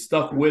Kirkland, who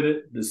stuck with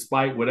it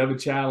despite whatever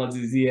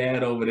challenges he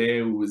had over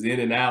there, who was in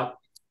and out.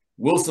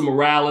 Wilson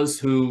Morales,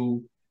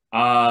 who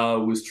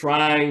was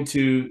trying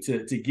to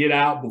get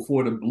out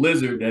before the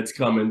blizzard that's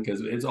coming, because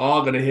it's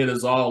all going to hit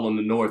us all in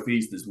the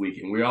Northeast this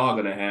weekend. We're all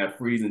going to have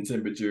freezing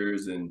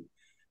temperatures and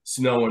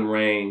snow and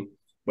rain.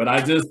 But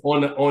I just,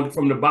 from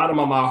the bottom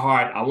of my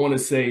heart, I want to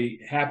say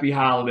happy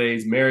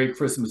holidays, Merry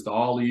Christmas to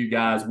all of you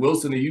guys.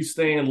 Wilson, are you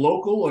staying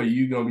local, or are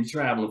you going to be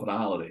traveling for the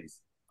holidays?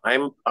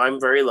 I'm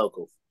very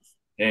local.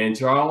 And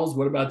Charles,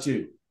 what about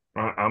you?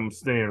 I'm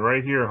staying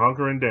right here,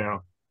 hunkering down.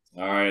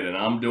 All right, and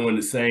I'm doing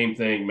the same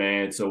thing,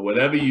 man. So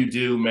whatever you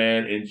do,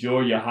 man,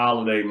 enjoy your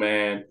holiday,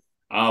 man.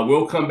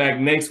 We'll come back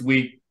next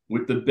week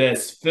with the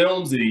best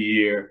films of the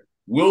year.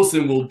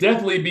 Wilson will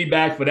definitely be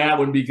back for that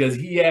one, because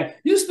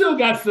you still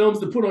got films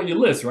to put on your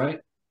list, right?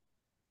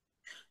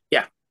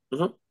 Yeah.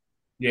 Mm-hmm.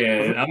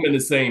 Yeah, and I'm in the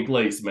same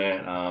place,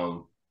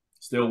 man.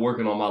 Still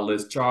working on my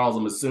list. Charles,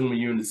 I'm assuming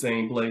you're in the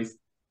same place?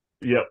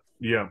 Yep,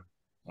 yeah.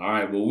 All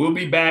right, well, we'll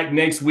be back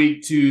next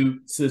week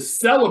to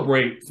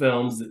celebrate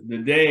films. The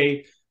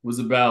day was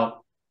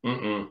about,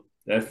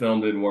 that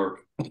film didn't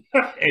work.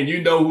 And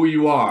you know who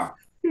you are.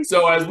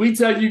 So as we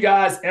tell you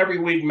guys every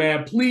week,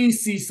 man,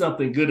 please see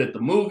something good at the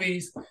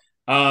movies.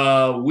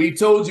 We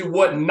told you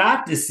what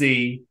not to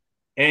see,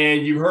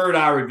 and you heard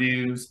our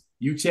reviews.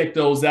 You check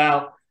those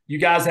out. You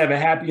guys have a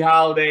happy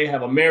holiday.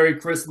 Have a Merry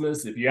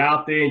Christmas. If you're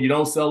out there and you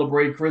don't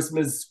celebrate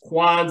Christmas,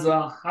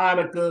 Kwanzaa,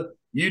 Hanukkah,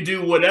 you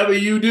do whatever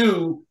you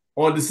do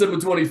on December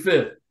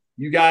 25th.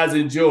 You guys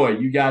enjoy.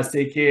 You guys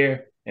take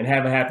care and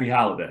have a happy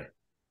holiday.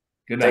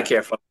 Good night. Take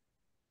care, folks.